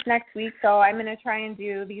Christmas next week, so I'm going to try and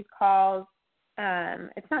do these calls.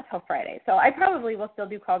 It's not till Friday, so I probably will still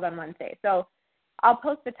do calls on Wednesday. So I'll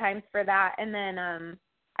post the times for that, and then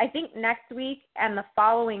I think next week and the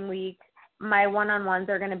following week, my one-on-ones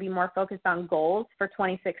are going to be more focused on goals for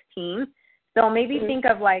 2016. So maybe think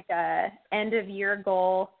of like a end-of-year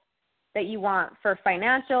goal that you want for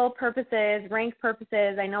financial purposes, rank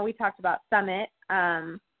purposes. I know we talked about Summit.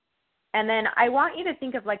 And then I want you to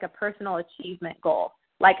think of like a personal achievement goal.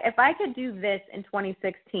 Like if I could do this in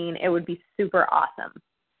 2016, it would be super awesome.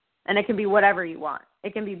 And it can be whatever you want.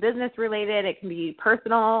 It can be business related. It can be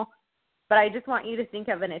personal. But I just want you to think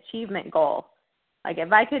of an achievement goal. Like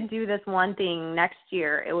if I could do this one thing next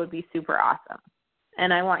year, it would be super awesome.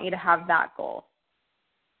 And I want you to have that goal.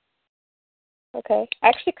 Okay. I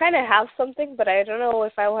actually kind of have something, but I don't know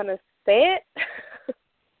if I want to say it.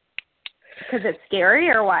 Because it's scary,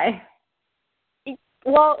 or why?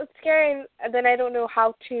 Well, it's scary, and then I don't know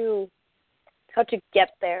how to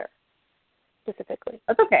get there specifically.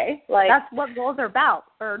 That's okay. Like, that's what goals are about,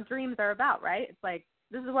 or dreams are about, right? It's like,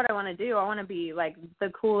 this is what I want to do. I want to be like the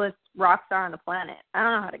coolest rock star on the planet. I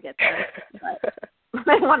don't know how to get there, but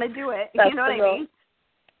I want to do it. That's you know what goal. I mean?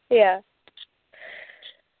 Yeah.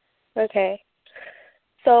 Okay.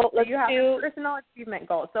 So let's you have do a personal achievement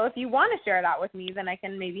goal. So if you want to share it out with me, then I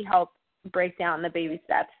can maybe help break down the baby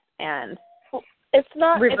steps and it's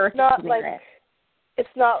not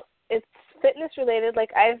it's fitness related.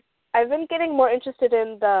 Like I've been getting more interested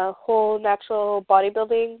in the whole natural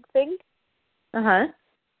bodybuilding thing.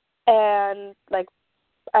 And like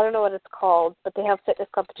I don't know what it's called, but they have fitness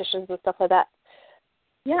competitions and stuff like that.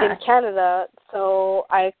 Yeah. In Canada. So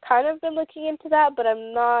I kind of been looking into that, but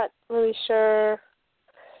I'm not really sure if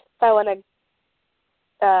I want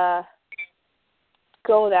to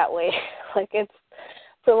go that way. Like it's,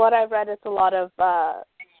 from what I've read, it's a lot of,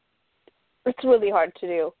 it's really hard to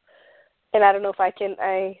do. And I don't know if I can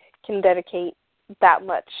dedicate that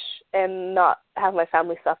much and not have my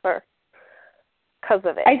family suffer because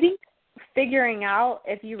of it. I think figuring out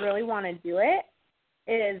if you really want to do it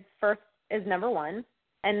is number one.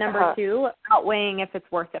 And number two, outweighing if it's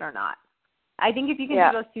worth it or not. I think if you can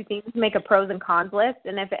do those two things, make a pros and cons list,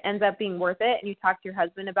 and if it ends up being worth it and you talk to your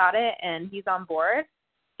husband about it and he's on board,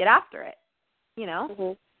 get after it. You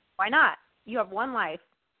know? Why not? You have one life.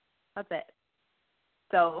 That's it.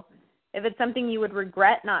 So if it's something you would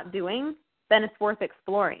regret not doing, then it's worth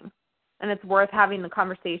exploring. And it's worth having the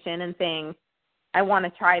conversation and saying, I want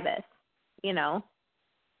to try this, you know?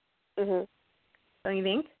 Don't you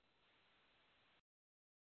think?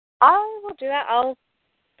 I will do that.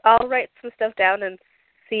 I'll write some stuff down and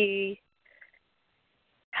see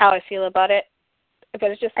how I feel about it.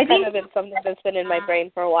 But it's just kind of been something that's been in my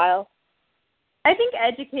brain for a while. I think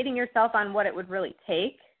educating yourself on what it would really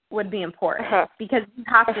take would be important because you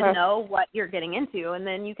have to know what you're getting into, and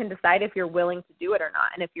then you can decide if you're willing to do it or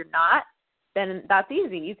not. And if you're not, then that's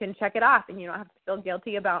easy. You can check it off, and you don't have to feel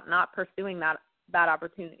guilty about not pursuing that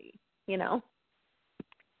opportunity, you know?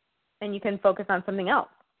 And you can focus on something else.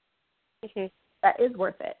 That is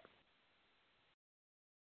worth it.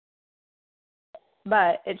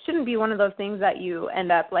 But it shouldn't be one of those things that you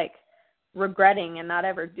end up like regretting and not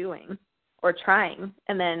ever doing or trying,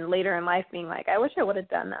 and then later in life being like, I wish I would have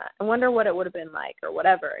done that. I wonder what it would have been like or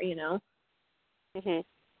whatever, you know?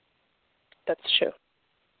 That's true.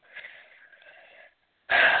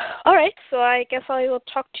 All right, so I guess I will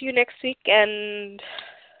talk to you next week and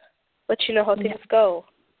let you know how things go.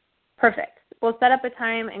 Perfect. We'll set up a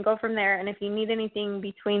time and go from there, and if you need anything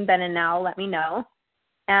between then and now, let me know.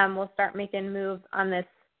 And we'll start making moves on this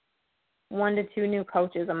 1 to 2 new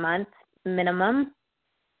coaches a month minimum.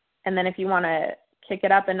 And then if you want to kick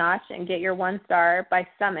it up a notch and get your 1-star by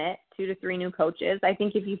Summit, 2 to 3 new coaches, I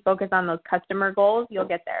think if you focus on those customer goals, you'll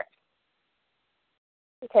get there.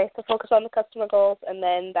 Okay, so focus on the customer goals, and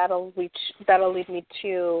then that'll lead me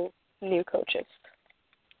to new coaches.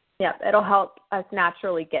 Yep, it'll help us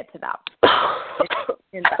naturally get to that.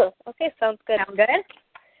 Okay, sounds good. Sound good?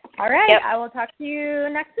 All right, yep. I will talk to you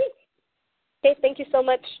next week. Okay, thank you so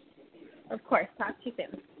much. Of course, talk to you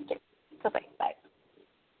soon. Okay, bye-bye.